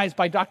organized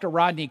by Dr.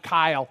 Rodney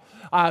Kyle,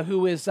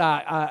 who is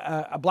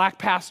a black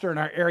pastor in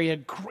our area,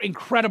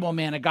 incredible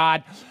man of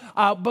God.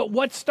 But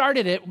what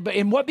started it,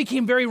 and what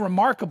became very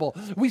remarkable,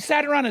 we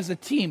sat around as a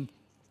team,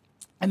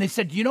 and they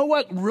said, you know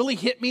what really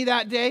hit me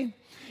that day?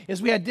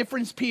 Is we had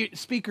different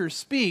speakers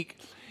speak,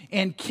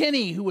 and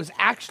Kenny, who was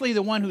actually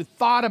the one who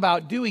thought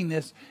about doing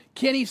this,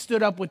 Kenny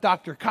stood up with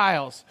Dr.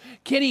 Kyles.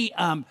 Kenny,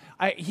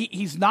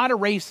 he's not a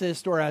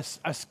racist or a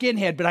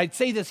skinhead, but I'd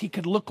say this, he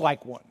could look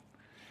like one.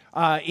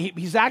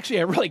 He's actually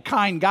a really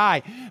kind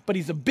guy, but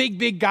he's a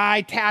big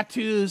guy,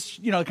 tattoos,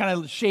 kind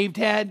of shaved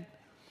head.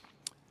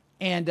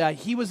 And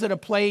he was at a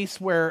place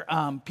where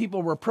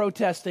people were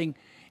protesting,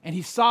 and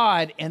he saw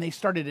it, and they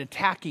started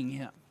attacking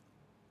him.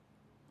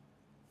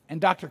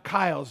 And Dr.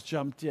 Kyles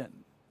jumped in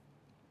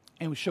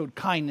and showed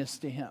kindness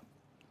to him.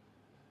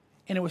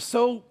 And it was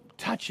so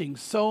touching,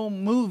 so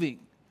moving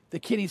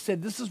that Kenny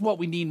said, this is what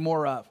we need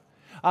more of.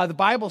 The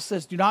Bible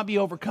says, do not be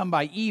overcome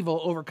by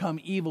evil, overcome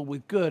evil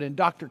with good. And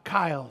Dr.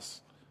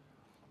 Kyles,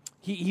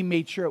 he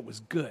made sure it was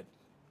good,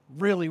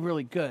 really,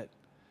 really good.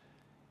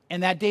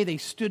 And that day they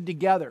stood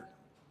together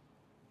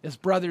as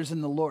brothers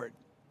in the Lord.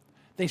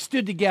 They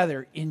stood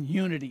together in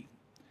unity.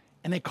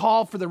 And they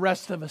called for the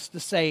rest of us to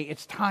say,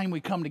 it's time we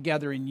come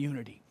together in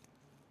unity.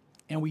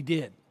 And we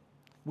did.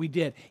 We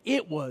did.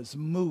 It was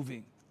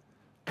moving.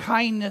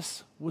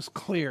 Kindness was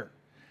clear.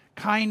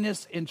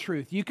 Kindness and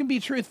truth. You can be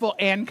truthful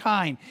and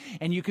kind,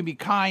 and you can be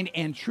kind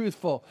and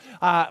truthful.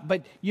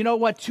 But you know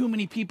what? Too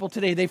many people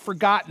today, they've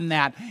forgotten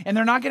that, and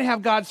they're not going to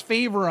have God's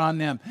favor on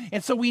them.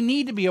 And so we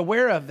need to be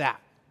aware of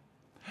that.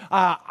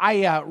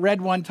 I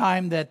read one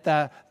time that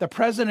the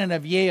president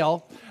of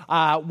Yale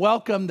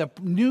welcomed the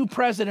new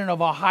president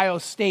of Ohio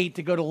State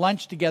to go to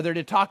lunch together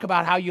to talk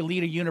about how you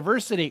lead a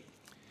university.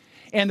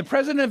 And the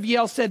president of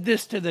Yale said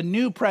this to the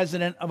new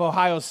president of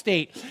Ohio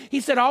State.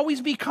 He said,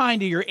 always be kind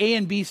to your A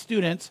and B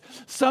students.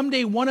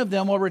 Someday one of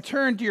them will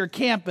return to your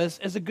campus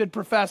as a good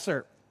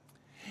professor.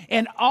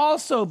 And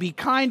also be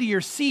kind to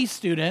your C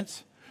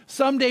students.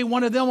 Someday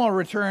one of them will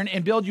return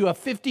and build you a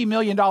 $50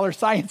 million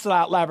science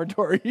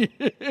laboratory.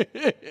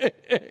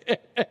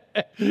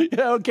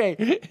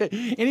 Okay.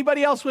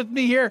 Anybody else with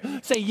me here?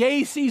 Say,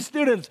 yay, C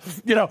students.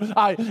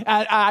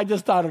 I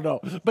just, I don't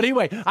know. But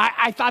anyway,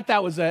 I thought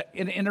that was an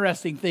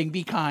interesting thing.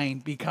 Be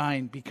kind, be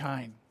kind, be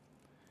kind.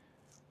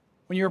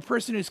 When you're a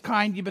person who's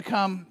kind, you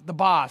become the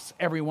boss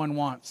everyone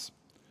wants.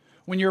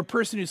 When you're a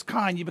person who's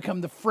kind, you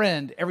become the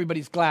friend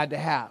everybody's glad to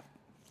have.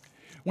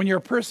 When you're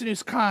a person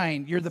who's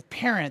kind, you're the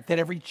parent that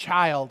every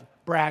child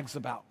brags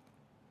about.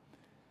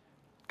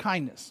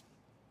 Kindness.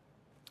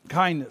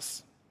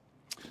 Kindness.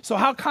 So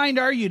how kind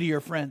are you to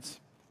your friends?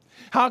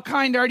 How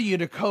kind are you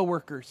to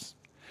coworkers?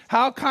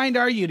 How kind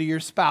are you to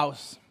your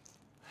spouse?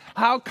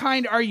 How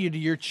kind are you to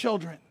your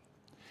children?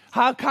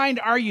 How kind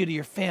are you to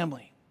your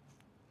family?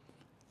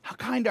 How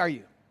kind are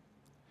you?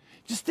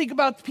 Just think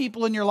about the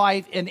people in your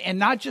life and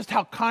not just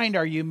how kind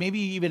are you, maybe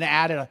even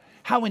add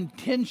how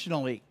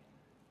intentionally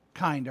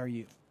kind are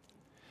you?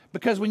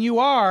 Because when you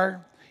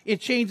are, it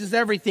changes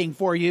everything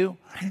for you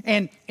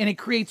and it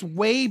creates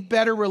way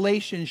better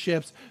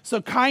relationships.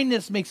 So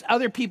kindness makes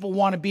other people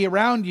want to be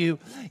around you,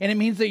 and it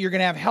means that you're going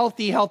to have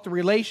healthy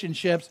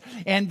relationships,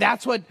 and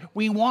that's what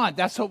we want.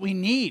 That's what we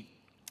need.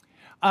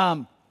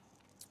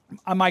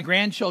 My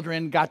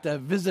grandchildren got to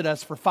visit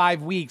us for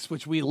 5 weeks,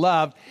 which we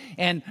loved.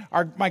 And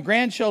my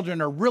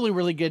grandchildren are really,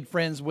 really good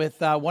friends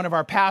with one of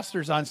our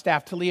pastors on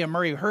staff, Talia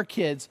Murray, her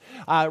kids,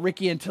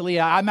 Ricky and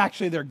Talia. I'm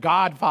actually their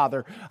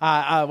godfather,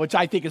 which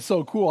I think is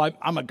so cool.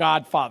 I'm a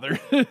godfather.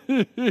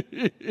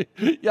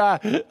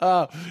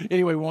 Yeah.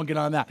 Anyway, we won't get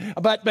on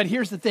that. But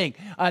here's the thing.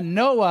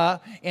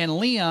 Noah and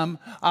Liam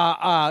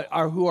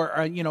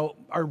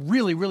are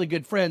really, really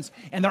good friends.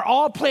 And they're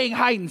all playing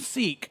hide and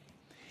seek.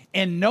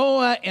 And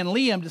Noah and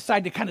Liam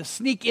decide to kind of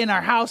sneak in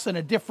our house in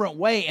a different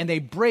way, and they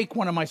break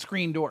one of my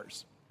screen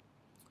doors.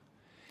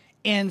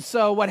 And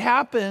so what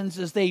happens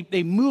is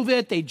they move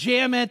it, they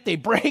jam it, they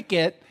break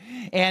it,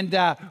 and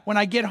when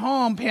I get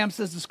home, Pam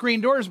says the screen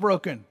door is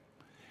broken.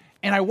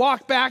 And I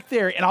walk back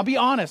there, and I'll be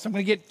honest, I'm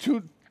going to get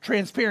too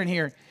transparent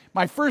here.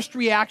 My first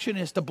reaction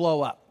is to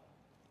blow up.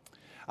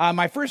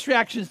 My first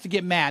reaction is to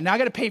get mad. Now I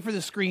got to pay for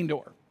the screen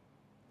door.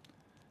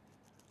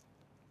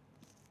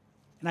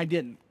 And I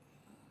didn't.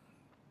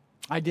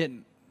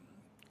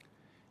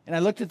 And I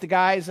looked at the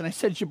guys and I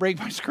said, "Did you break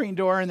my screen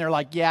door?" And they're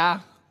like, "Yeah."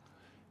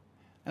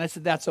 And I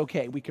said, "That's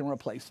okay. We can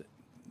replace it.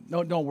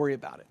 No, don't worry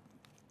about it.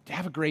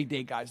 Have a great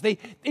day, guys." They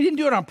didn't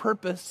do it on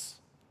purpose.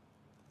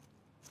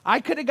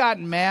 I could have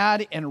gotten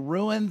mad and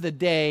ruined the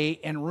day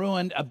and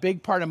ruined a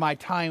big part of my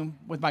time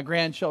with my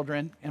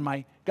grandchildren and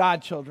my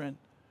godchildren.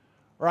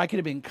 Or I could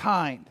have been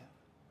kind,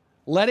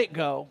 let it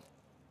go.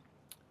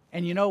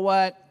 And you know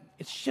what?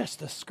 It's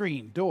just a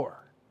screen door.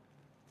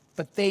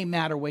 But they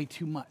matter way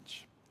too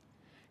much.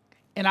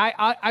 And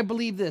I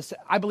believe this.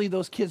 I believe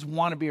those kids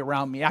want to be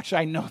around me. Actually,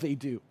 I know they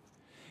do.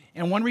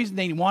 And one reason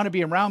they want to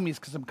be around me is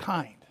because I'm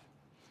kind.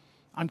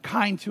 I'm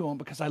kind to them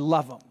because I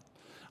love them.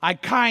 I'm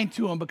kind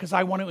to them because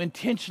I want to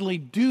intentionally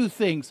do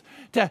things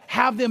to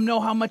have them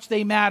know how much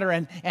they matter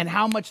and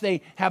how much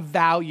they have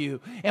value.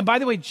 And by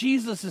the way,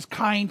 Jesus is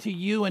kind to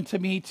you and to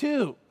me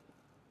too.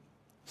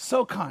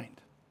 So kind.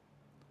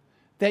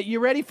 That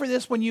you're ready for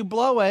this when you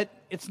blow it.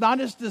 It's not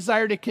his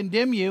desire to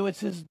condemn you.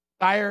 It's his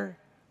desire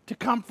to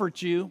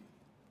comfort you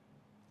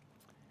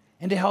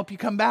and to help you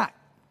come back.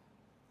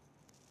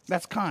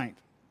 That's kind.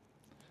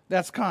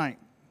 That's kind.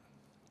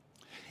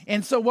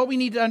 And so what we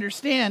need to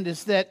understand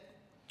is that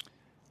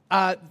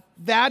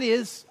that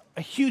is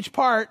a huge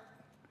part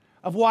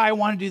of why I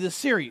want to do this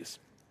series.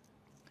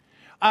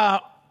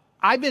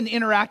 I've been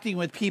interacting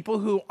with people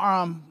who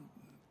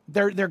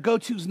their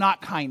go-to is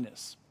not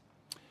kindness.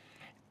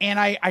 And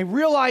I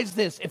realized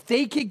this: if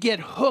they could get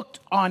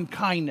hooked on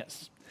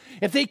kindness,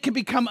 if they could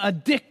become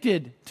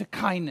addicted to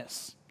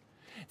kindness,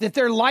 that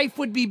their life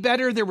would be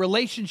better, their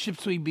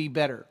relationships would be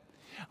better.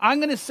 I'm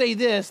going to say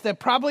this, that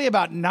probably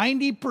about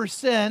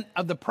 90%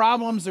 of the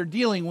problems they're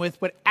dealing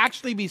with would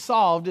actually be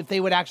solved if they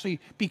would actually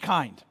be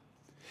kind,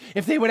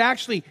 if they would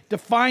actually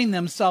define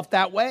themselves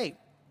that way.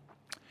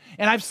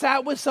 And I've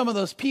sat with some of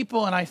those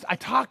people and I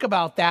talk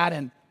about that,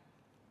 and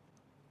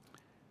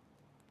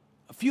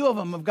a few of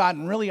them have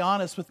gotten really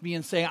honest with me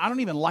and saying, "I don't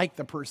even like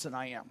the person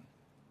I am.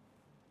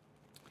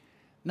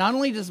 Not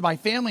only does my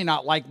family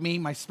not like me,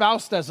 my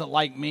spouse doesn't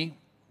like me,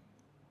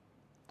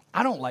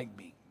 I don't like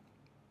me."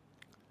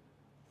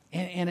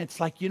 And it's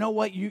like, you know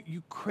what?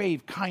 You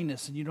crave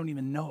kindness and you don't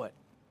even know it.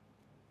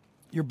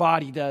 Your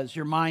body does,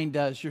 your mind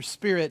does, your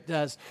spirit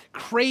does,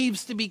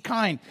 craves to be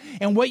kind.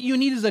 And what you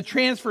need is a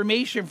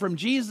transformation from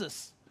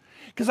Jesus.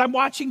 Because I'm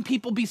watching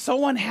people be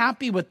so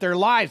unhappy with their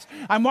lives.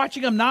 I'm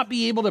watching them not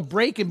be able to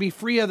break and be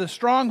free of the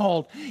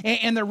stronghold.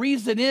 And the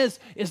reason is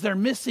they're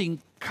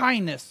missing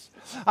kindness.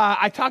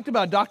 I talked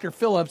about Dr.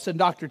 Phillips and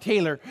Dr.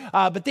 Taylor,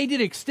 but they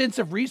did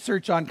extensive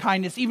research on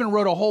kindness, even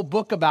wrote a whole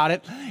book about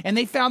it. And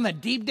they found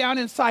that deep down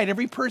inside,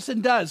 every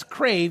person does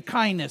crave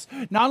kindness,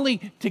 not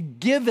only to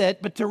give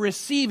it, but to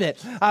receive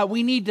it.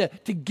 We need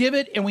to give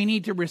it and we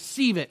need to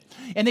receive it.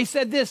 And they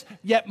said this: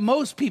 yet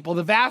most people,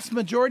 the vast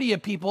majority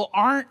of people,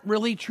 aren't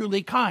really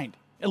truly kind,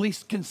 at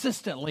least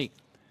consistently.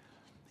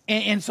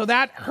 And so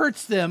that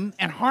hurts them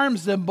and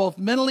harms them both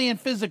mentally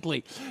and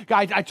physically.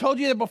 Guys, I told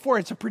you that before,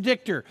 it's a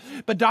predictor.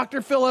 But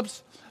Dr.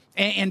 Phillips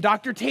and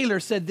Dr. Taylor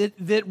said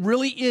that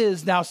really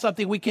is now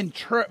something we can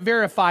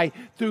verify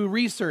through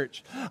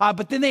research.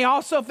 But then they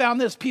also found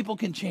this: people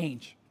can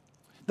change.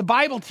 The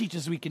Bible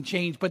teaches we can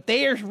change, but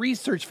their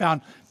research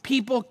found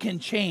people can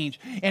change.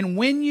 And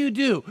when you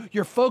do,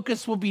 your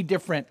focus will be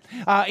different.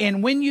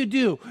 And when you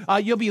do,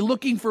 you'll be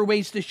looking for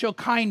ways to show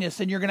kindness,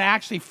 and you're going to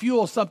actually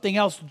fuel something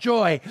else,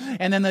 joy,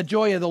 and then the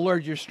joy of the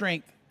Lord, your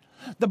strength.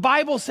 The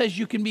Bible says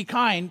you can be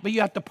kind, but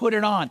you have to put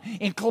it on.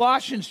 In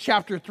Colossians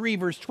chapter 3,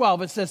 verse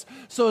 12, it says,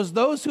 so as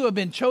those who have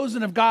been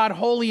chosen of God,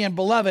 holy and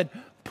beloved,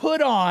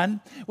 put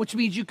on, which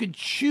means you could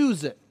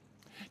choose it.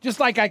 Just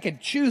like I could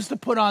choose to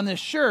put on this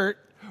shirt,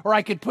 or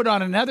I could put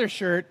on another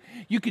shirt,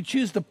 you could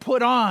choose to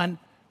put on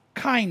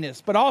kindness,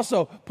 but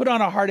also put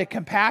on a heart of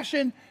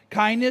compassion,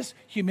 kindness,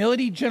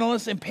 humility,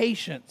 gentleness, and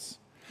patience.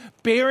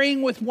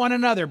 Bearing with one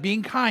another,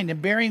 being kind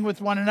and bearing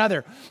with one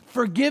another,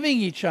 forgiving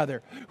each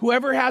other.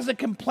 Whoever has a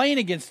complaint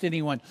against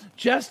anyone,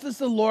 just as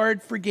the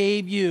Lord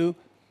forgave you,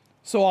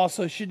 so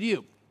also should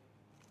you.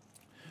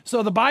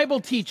 So the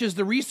Bible teaches,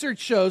 the research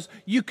shows,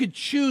 you could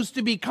choose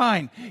to be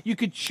kind. You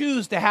could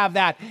choose to have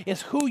that.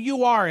 It's who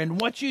you are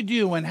and what you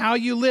do and how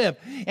you live.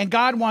 And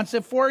God wants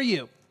it for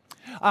you.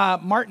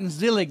 Martin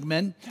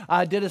Seligman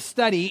did a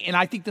study, and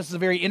I think this is a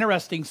very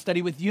interesting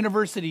study with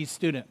university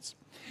students.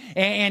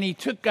 And he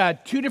took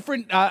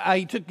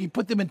he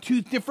put them in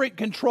two different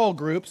control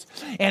groups.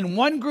 And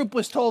one group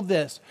was told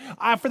this,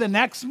 for the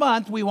next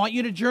month, we want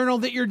you to journal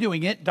that you're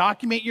doing it,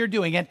 document you're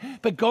doing it,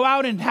 but go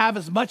out and have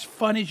as much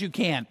fun as you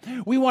can.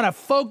 We want to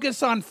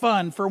focus on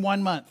fun for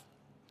 1 month.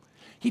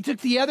 He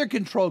took the other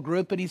control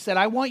group and he said,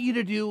 I want you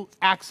to do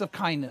acts of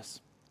kindness.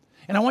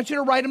 And I want you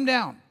to write them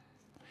down.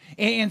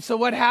 And so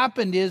what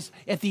happened is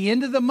at the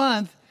end of the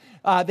month,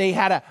 they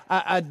had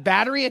a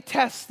battery of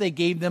tests they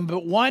gave them,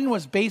 but one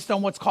was based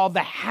on what's called the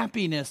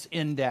happiness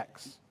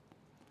index.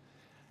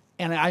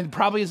 And I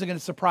probably isn't going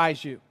to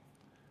surprise you.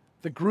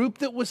 The group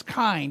that was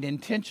kind,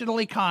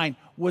 intentionally kind,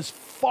 was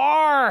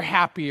far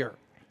happier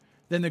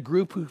than the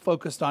group who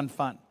focused on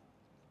fun.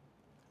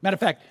 Matter of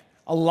fact,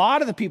 a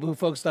lot of the people who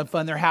focused on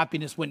fun, their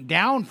happiness went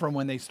down from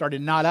when they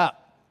started, not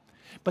up.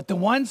 But the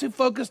ones who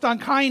focused on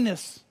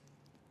kindness,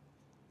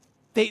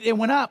 they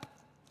went up.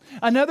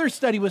 Another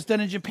study was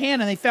done in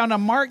Japan, and they found a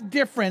marked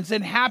difference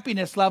in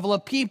happiness level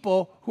of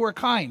people who are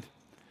kind.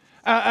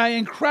 An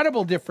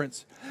incredible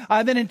difference.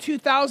 Then in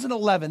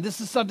 2011,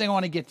 this is something I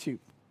want to get to.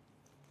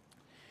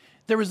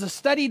 There was a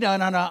study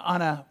done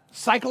on a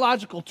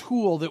psychological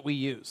tool that we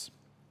use.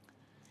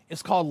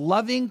 It's called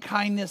loving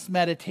kindness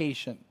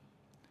meditation.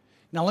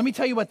 Now, let me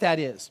tell you what that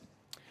is.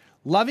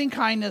 Loving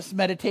kindness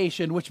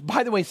meditation, which,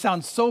 by the way,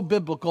 sounds so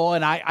biblical,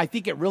 and I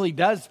think it really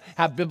does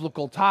have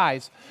biblical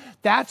ties.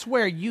 That's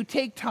where you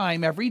take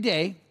time every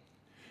day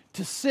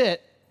to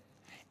sit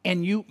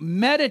and you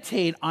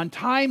meditate on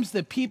times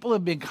that people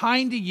have been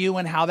kind to you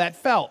and how that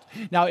felt.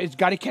 Now, it's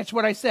got to catch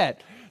what I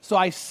said. So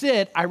I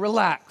sit, I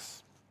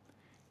relax,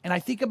 and I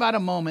think about a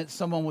moment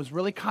someone was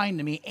really kind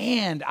to me,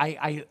 and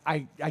I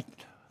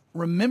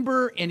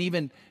remember and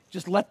even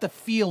just let the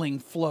feeling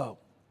flow.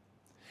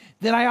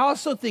 Then I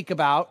also think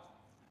about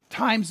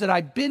times that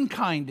I've been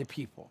kind to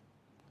people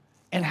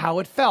and how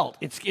it felt.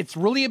 It's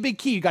really a big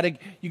key.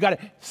 You gotta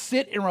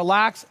sit and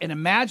relax and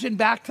imagine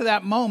back to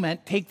that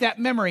moment, take that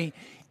memory,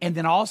 and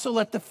then also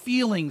let the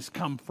feelings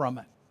come from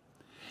it.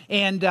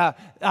 And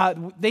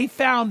they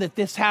found that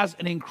this has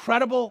an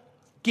incredible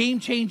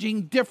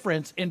game-changing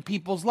difference in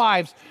people's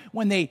lives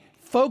when they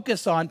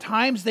focus on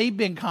times they've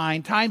been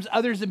kind, times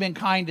others have been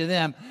kind to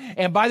them.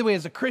 And by the way,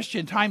 as a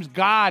Christian, times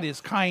God is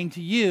kind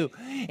to you.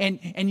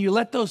 And you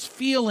let those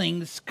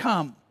feelings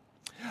come.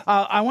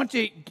 I want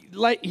to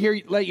let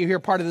you hear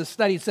part of the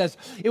study. It says,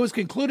 it was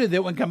concluded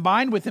that when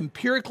combined with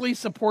empirically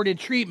supported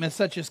treatments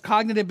such as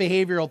cognitive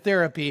behavioral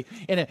therapy,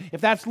 and if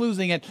that's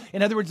losing it,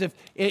 in other words,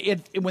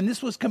 when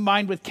this was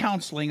combined with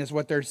counseling is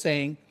what they're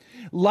saying,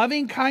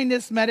 loving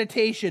kindness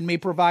meditation may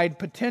provide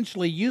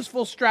potentially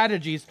useful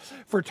strategies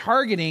for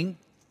targeting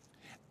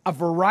a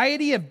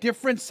variety of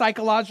different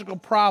psychological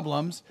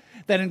problems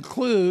that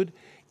include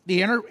the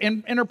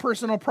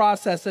interpersonal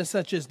processes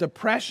such as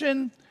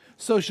depression,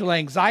 social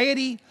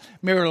anxiety,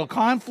 marital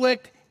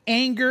conflict,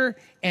 anger,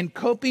 and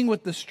coping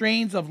with the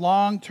strains of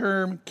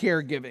long-term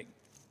caregiving.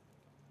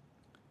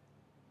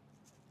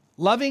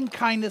 Loving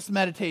kindness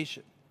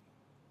meditation.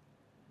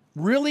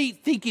 Really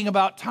thinking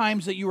about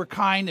times that you were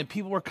kind and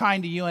people were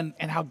kind to you and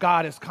how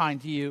God is kind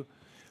to you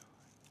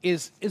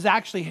is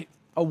actually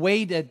a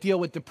way to deal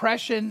with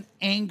depression,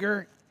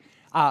 anger,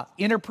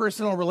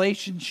 interpersonal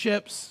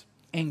relationships,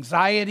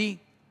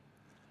 anxiety.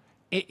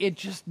 It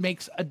just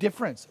makes a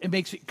difference.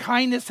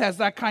 Kindness has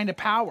that kind of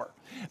power.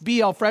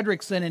 B.L.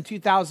 Fredrickson in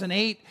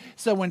 2008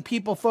 said when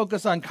people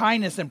focus on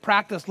kindness and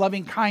practice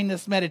loving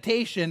kindness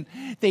meditation,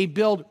 they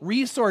build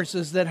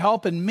resources that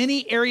help in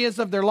many areas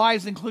of their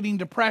lives, including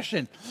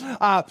depression.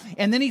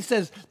 And then he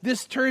says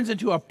this turns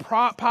into a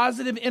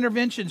positive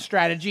intervention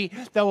strategy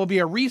that will be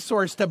a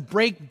resource to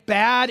break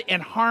bad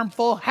and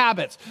harmful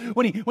habits.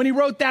 When he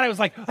wrote that, I was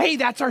like, hey,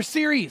 that's our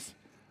series.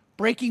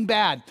 Breaking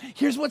Bad.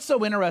 Here's what's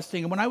so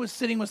interesting. When I was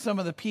sitting with some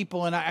of the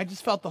people and I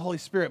just felt the Holy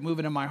Spirit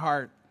moving in my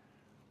heart,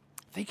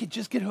 they could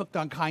just get hooked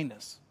on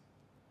kindness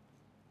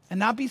and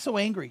not be so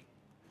angry,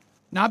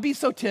 not be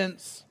so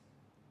tense,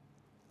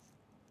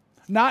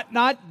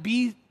 not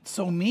be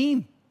so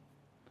mean.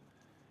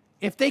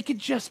 If they could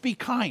just be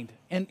kind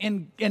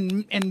and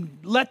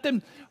let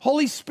them,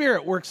 Holy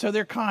Spirit work so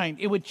they're kind,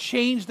 it would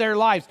change their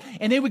lives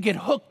and they would get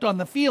hooked on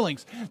the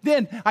feelings.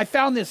 Then I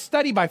found this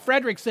study by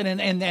Fredrickson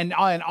and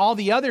all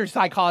the other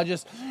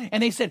psychologists,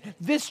 and they said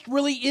this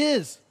really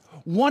is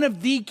one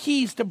of the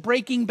keys to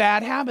breaking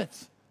bad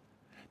habits,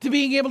 to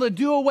being able to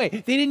do away.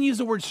 They didn't use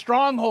the word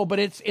stronghold, but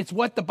it's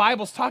what the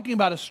Bible's talking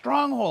about, a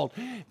stronghold.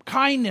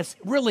 Kindness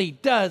really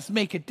does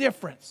make a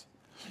difference.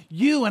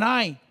 You and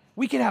I,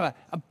 we can have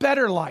a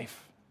better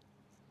life,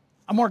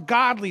 a more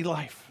godly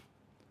life,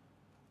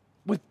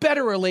 with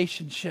better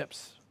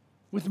relationships,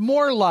 with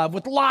more love,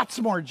 with lots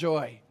more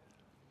joy,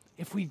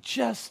 if we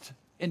just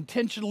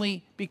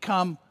intentionally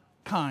become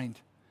kind.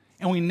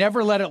 And we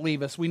never let it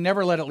leave us. We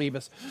never let it leave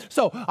us.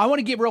 So I want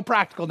to get real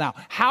practical now.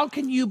 How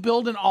can you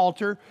build an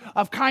altar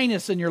of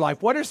kindness in your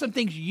life? What are some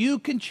things you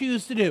can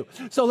choose to do?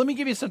 So let me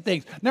give you some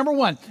things. Number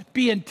one,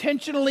 be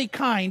intentionally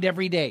kind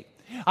every day.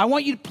 I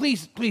want you to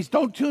please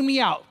don't tune me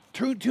out.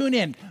 Tune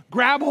in.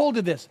 Grab hold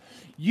of this.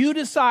 You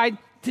decide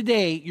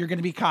today you're going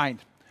to be kind.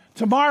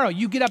 Tomorrow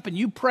you get up and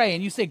you pray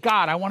and you say,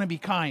 God, I want to be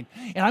kind.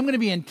 And I'm going to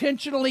be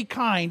intentionally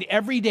kind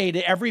every day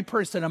to every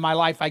person in my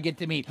life I get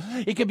to meet.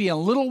 It could be in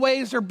little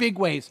ways or big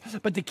ways,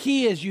 but the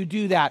key is you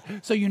do that.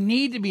 So you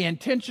need to be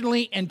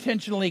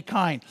intentionally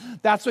kind.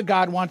 That's what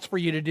God wants for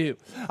you to do.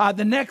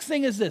 The next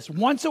thing is this.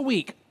 Once a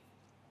week,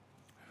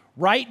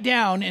 write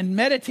down and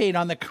meditate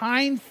on the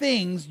kind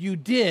things you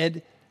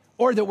did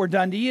or that were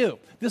done to you.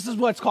 This is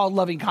what's called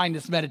loving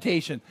kindness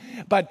meditation.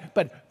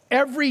 But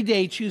every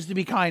day, choose to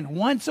be kind.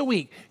 Once a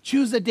week,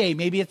 choose a day.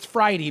 Maybe it's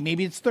Friday.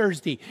 Maybe it's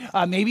Thursday.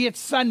 Maybe it's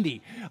Sunday.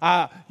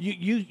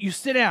 You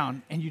sit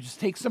down and you just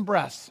take some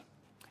breaths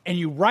and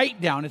you write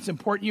down. It's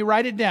important you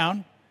write it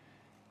down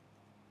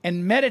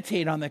and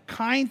meditate on the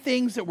kind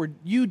things that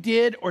you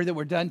did or that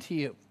were done to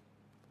you.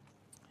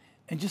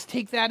 And just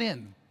take that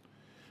in.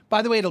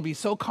 By the way, it'll be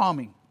so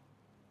calming.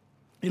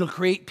 It'll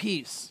create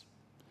peace.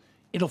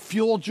 It'll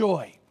fuel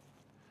joy.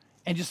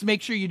 And just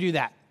make sure you do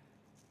that.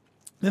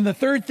 Then the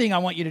third thing I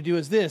want you to do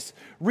is this.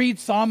 Read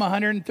Psalm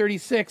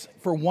 136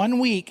 for 1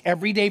 week,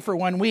 every day for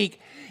 1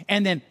 week,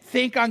 and then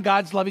think on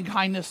God's loving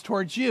kindness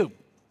towards you.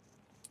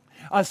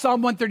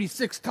 Psalm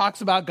 136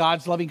 talks about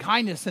God's loving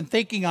kindness and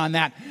thinking on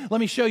that.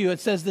 Let me show you. It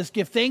says this,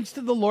 give thanks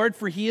to the Lord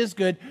for he is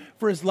good,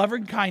 for his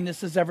loving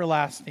kindness is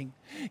everlasting.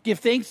 Give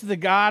thanks to the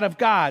God of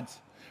gods,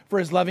 for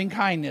his loving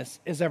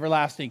kindness is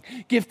everlasting.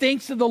 Give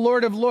thanks to the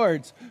Lord of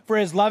lords, for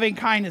his loving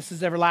kindness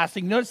is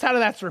everlasting. Notice how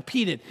that's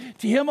repeated.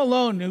 To him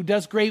alone who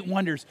does great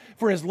wonders,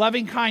 for his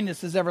loving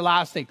kindness is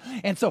everlasting.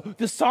 And so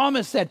the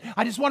psalmist said,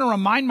 I just want to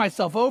remind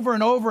myself over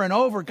and over and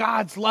over,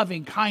 God's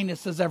loving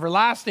kindness is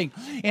everlasting.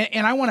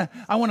 And I want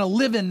to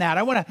live in that.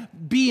 I want to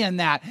be in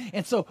that.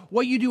 And so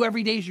what you do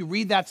every day is you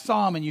read that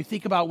psalm and you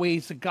think about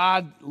ways that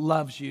God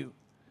loves you,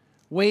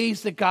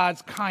 ways that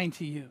God's kind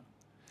to you,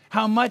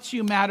 how much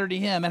you matter to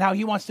him, and how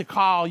he wants to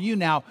call you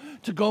now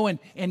to go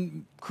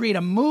and create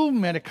a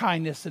movement of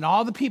kindness in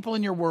all the people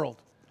in your world.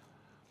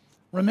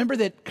 Remember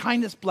that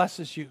kindness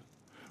blesses you.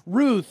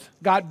 Ruth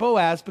got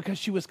Boaz because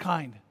she was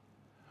kind.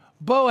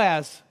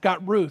 Boaz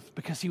got Ruth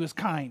because he was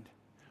kind.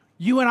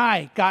 You and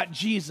I got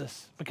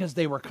Jesus because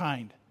they were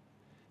kind.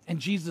 And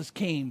Jesus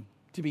came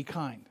to be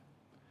kind.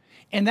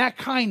 And that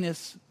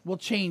kindness will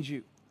change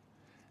you.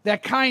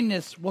 That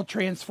kindness will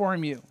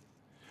transform you.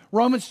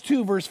 Romans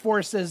 2 verse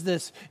 4 says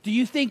this, do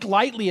you think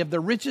lightly of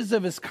the riches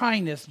of his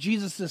kindness,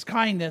 Jesus'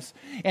 kindness,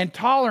 and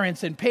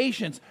tolerance and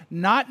patience,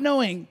 not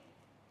knowing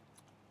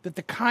that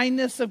the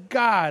kindness of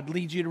God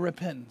leads you to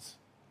repentance?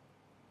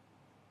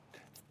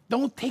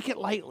 Don't take it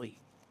lightly.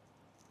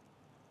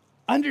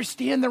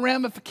 Understand the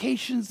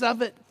ramifications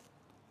of it,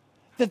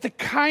 that the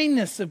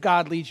kindness of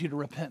God leads you to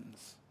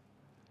repentance.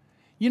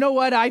 You know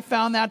what? I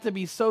found that to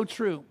be so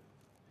true.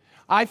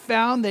 I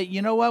found that,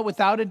 you know what,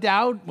 without a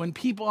doubt, when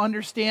people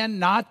understand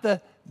not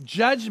the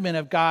judgment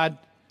of God,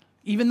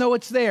 even though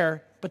it's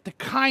there, but the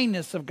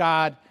kindness of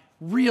God,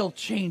 real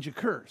change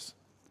occurs.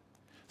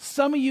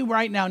 Some of you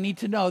right now need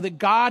to know that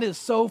God is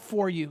so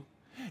for you.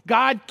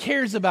 God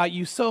cares about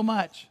you so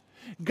much.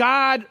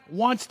 God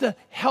wants to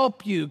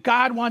help you.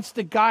 God wants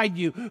to guide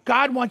you.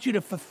 God wants you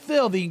to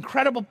fulfill the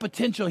incredible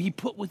potential he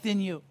put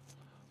within you.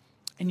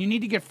 And you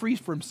need to get free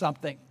from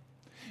something.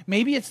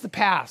 Maybe it's the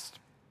past.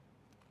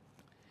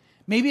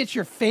 Maybe it's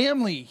your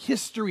family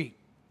history.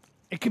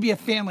 It could be a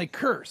family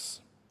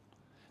curse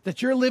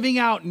that you're living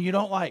out and you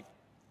don't like.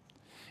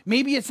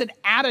 Maybe it's an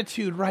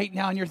attitude right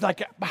now and you're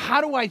like,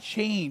 how do I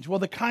change? Well,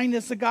 the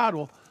kindness of God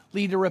will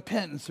lead to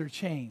repentance or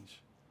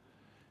change.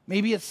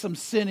 Maybe it's some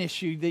sin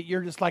issue that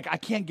you're just like, I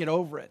can't get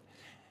over it.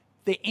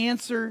 The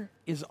answer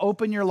is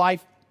open your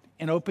life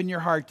and open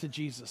your heart to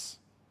Jesus.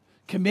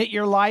 Commit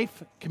your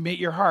life, commit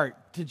your heart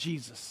to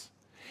Jesus.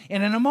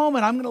 And in a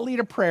moment, I'm going to lead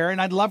a prayer,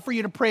 and I'd love for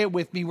you to pray it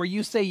with me where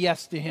you say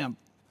yes to him.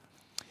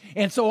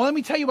 And so let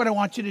me tell you what I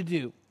want you to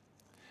do.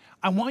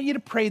 I want you to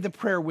pray the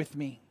prayer with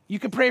me. You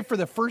could pray for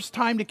the first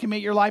time to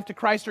commit your life to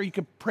Christ, or you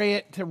could pray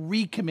it to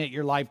recommit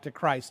your life to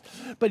Christ.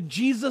 But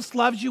Jesus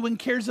loves you and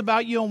cares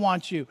about you and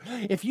wants you.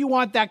 If you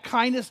want that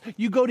kindness,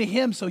 you go to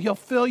him so he'll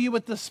fill you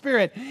with the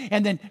Spirit,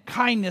 and then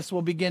kindness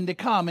will begin to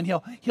come, and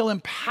he'll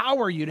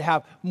empower you to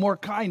have more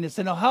kindness,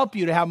 and he'll help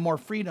you to have more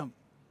freedom.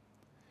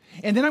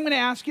 And then I'm going to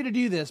ask you to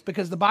do this,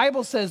 because the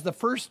Bible says the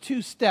first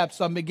 2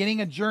 steps on beginning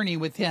a journey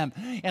with him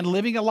and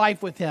living a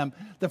life with him,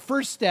 the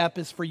first step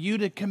is for you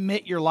to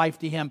commit your life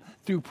to him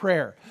through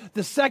prayer.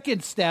 The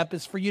second step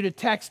is for you to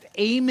text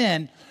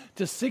amen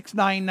to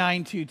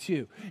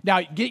 69922.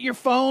 Now, get your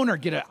phone or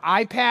get an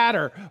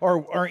iPad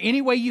or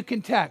any way you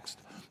can text.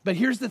 But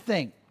here's the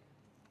thing.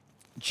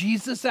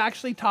 Jesus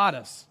actually taught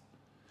us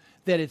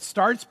that it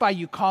starts by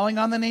you calling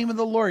on the name of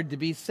the Lord to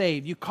be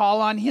saved. You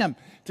call on him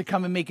to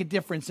come and make a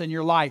difference in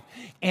your life.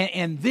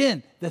 And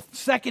then the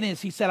second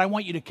is, he said, I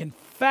want you to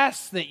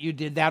confess that you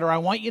did that, or I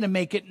want you to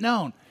make it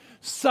known.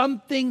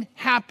 Something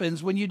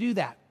happens when you do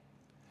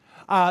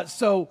that.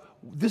 So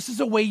this is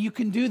a way you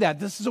can do that.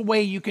 This is a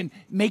way you can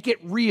make it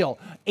real.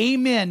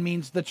 Amen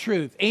means the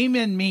truth.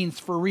 Amen means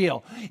for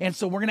real. And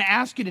so we're going to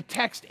ask you to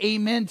text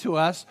amen to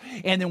us.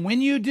 And then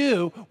when you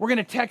do, we're going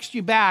to text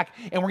you back,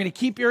 and we're going to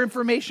keep your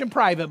information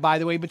private, by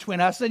the way, between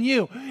us and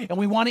you. And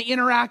we want to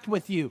interact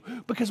with you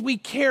because we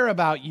care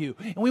about you.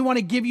 And we want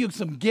to give you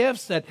some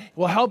gifts that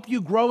will help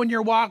you grow in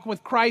your walk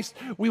with Christ.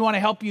 We want to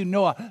help you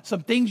know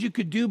some things you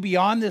could do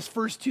beyond this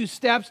first 2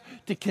 steps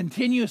to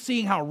continue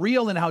seeing how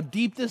real and how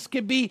deep this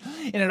could be.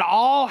 And it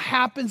all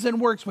happens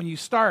and works when you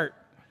start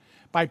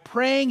by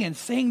praying and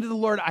saying to the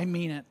Lord, I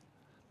mean it.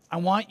 I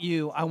want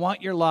you. I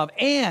want your love.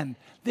 And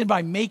then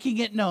by making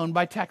it known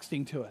by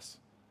texting to us.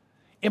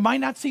 It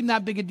might not seem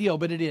that big a deal,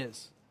 but it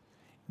is.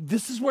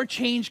 This is where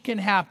change can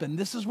happen.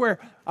 This is where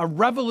a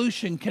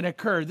revolution can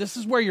occur. This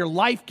is where your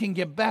life can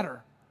get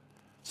better.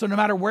 So no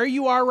matter where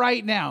you are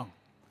right now,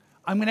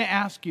 I'm going to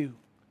ask you,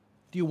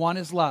 do you want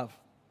his love?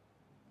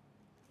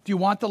 Do you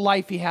want the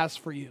life he has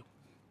for you?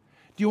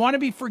 Do you want to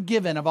be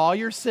forgiven of all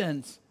your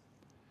sins?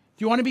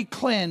 Do you want to be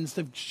cleansed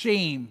of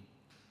shame?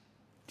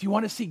 Do you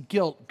want to see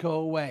guilt go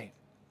away?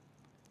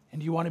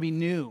 And do you want to be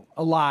new,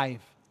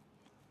 alive?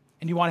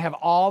 And do you want to have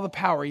all the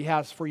power he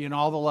has for you and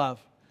all the love?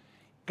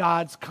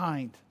 God's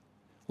kind.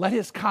 Let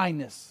his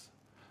kindness,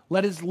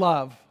 let his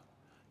love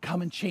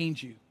come and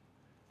change you.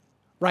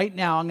 Right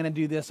now, I'm going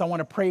to do this. I want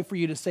to pray for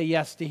you to say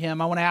yes to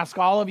him. I want to ask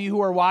all of you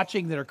who are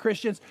watching that are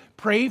Christians,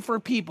 pray for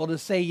people to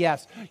say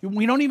yes.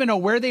 We don't even know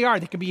where they are.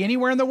 They could be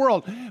anywhere in the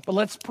world, but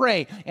let's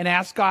pray and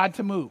ask God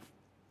to move.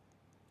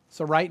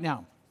 So right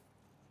now,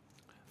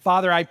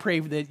 Father, I pray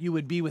that you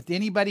would be with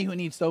anybody who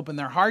needs to open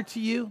their heart to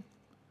you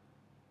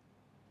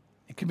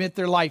and commit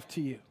their life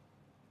to you.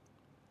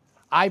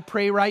 I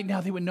pray right now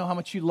they would know how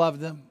much you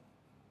love them,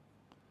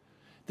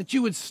 that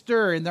you would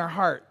stir in their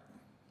heart.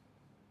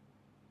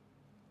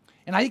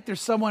 And I think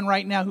there's someone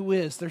right now who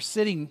is. They're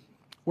sitting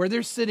where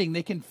they're sitting.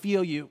 They can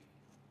feel you.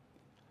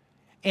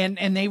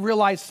 And they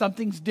realize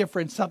something's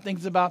different.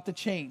 Something's about to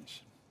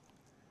change.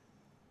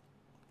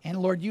 And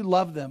Lord, you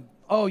love them.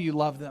 Oh, you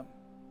love them.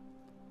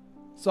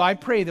 So I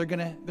pray they're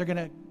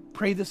gonna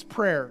pray this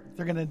prayer.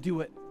 They're going to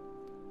do it.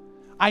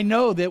 I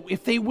know that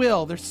if they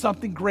will, there's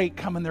something great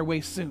coming their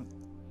way soon.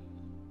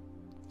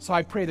 So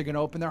I pray they're going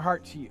to open their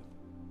heart to you.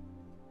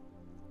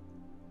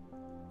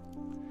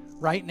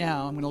 Right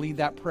now, I'm going to lead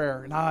that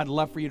prayer, and I'd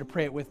love for you to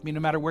pray it with me. No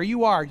matter where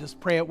you are, just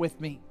pray it with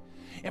me.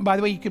 And by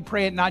the way, you could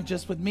pray it not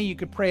just with me. You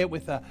could pray it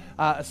with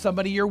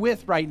somebody you're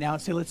with right now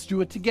and say, let's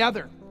do it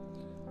together.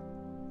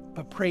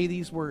 But pray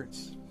these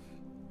words.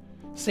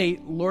 Say,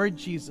 Lord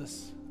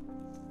Jesus,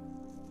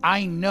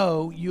 I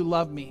know you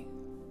love me.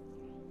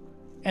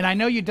 And I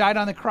know you died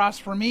on the cross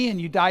for me,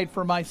 and you died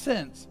for my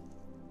sins.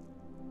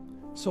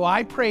 So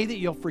I pray that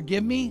you'll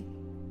forgive me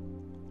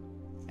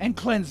and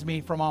cleanse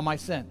me from all my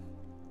sin.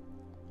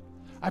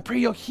 I pray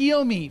you'll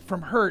heal me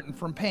from hurt and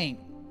from pain.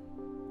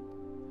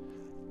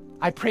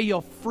 I pray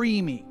you'll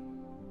free me.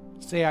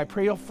 Say, I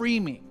pray you'll free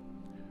me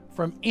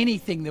from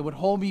anything that would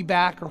hold me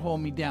back or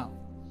hold me down.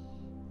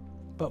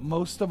 But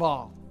most of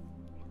all,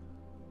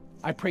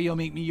 I pray you'll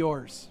make me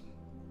yours.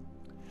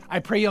 I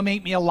pray you'll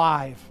make me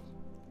alive.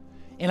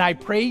 And I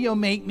pray you'll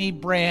make me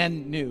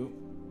brand new.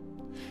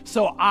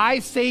 So I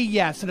say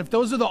yes. And if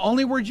those are the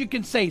only words you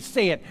can say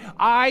it.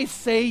 I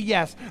say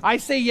yes. I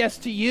say yes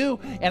to you,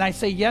 and I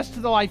say yes to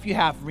the life you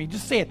have for me.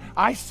 Just say it.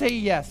 I say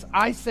yes.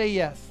 I say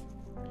yes.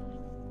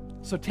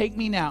 So take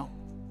me now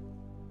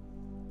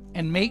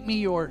and make me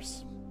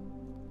yours.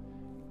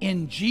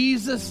 In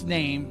Jesus'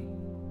 name,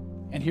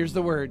 and here's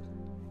the word,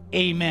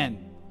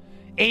 amen.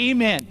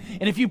 Amen.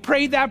 And if you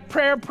prayed that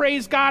prayer,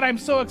 praise God, I'm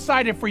so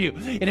excited for you.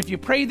 And if you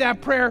prayed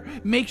that prayer,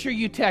 make sure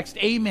you text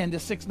amen to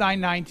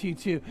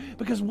 69922,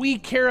 because we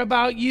care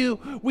about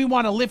you. We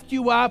want to lift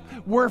you up.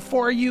 We're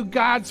for you.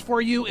 God's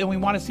for you. And we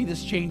want to see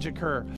this change occur.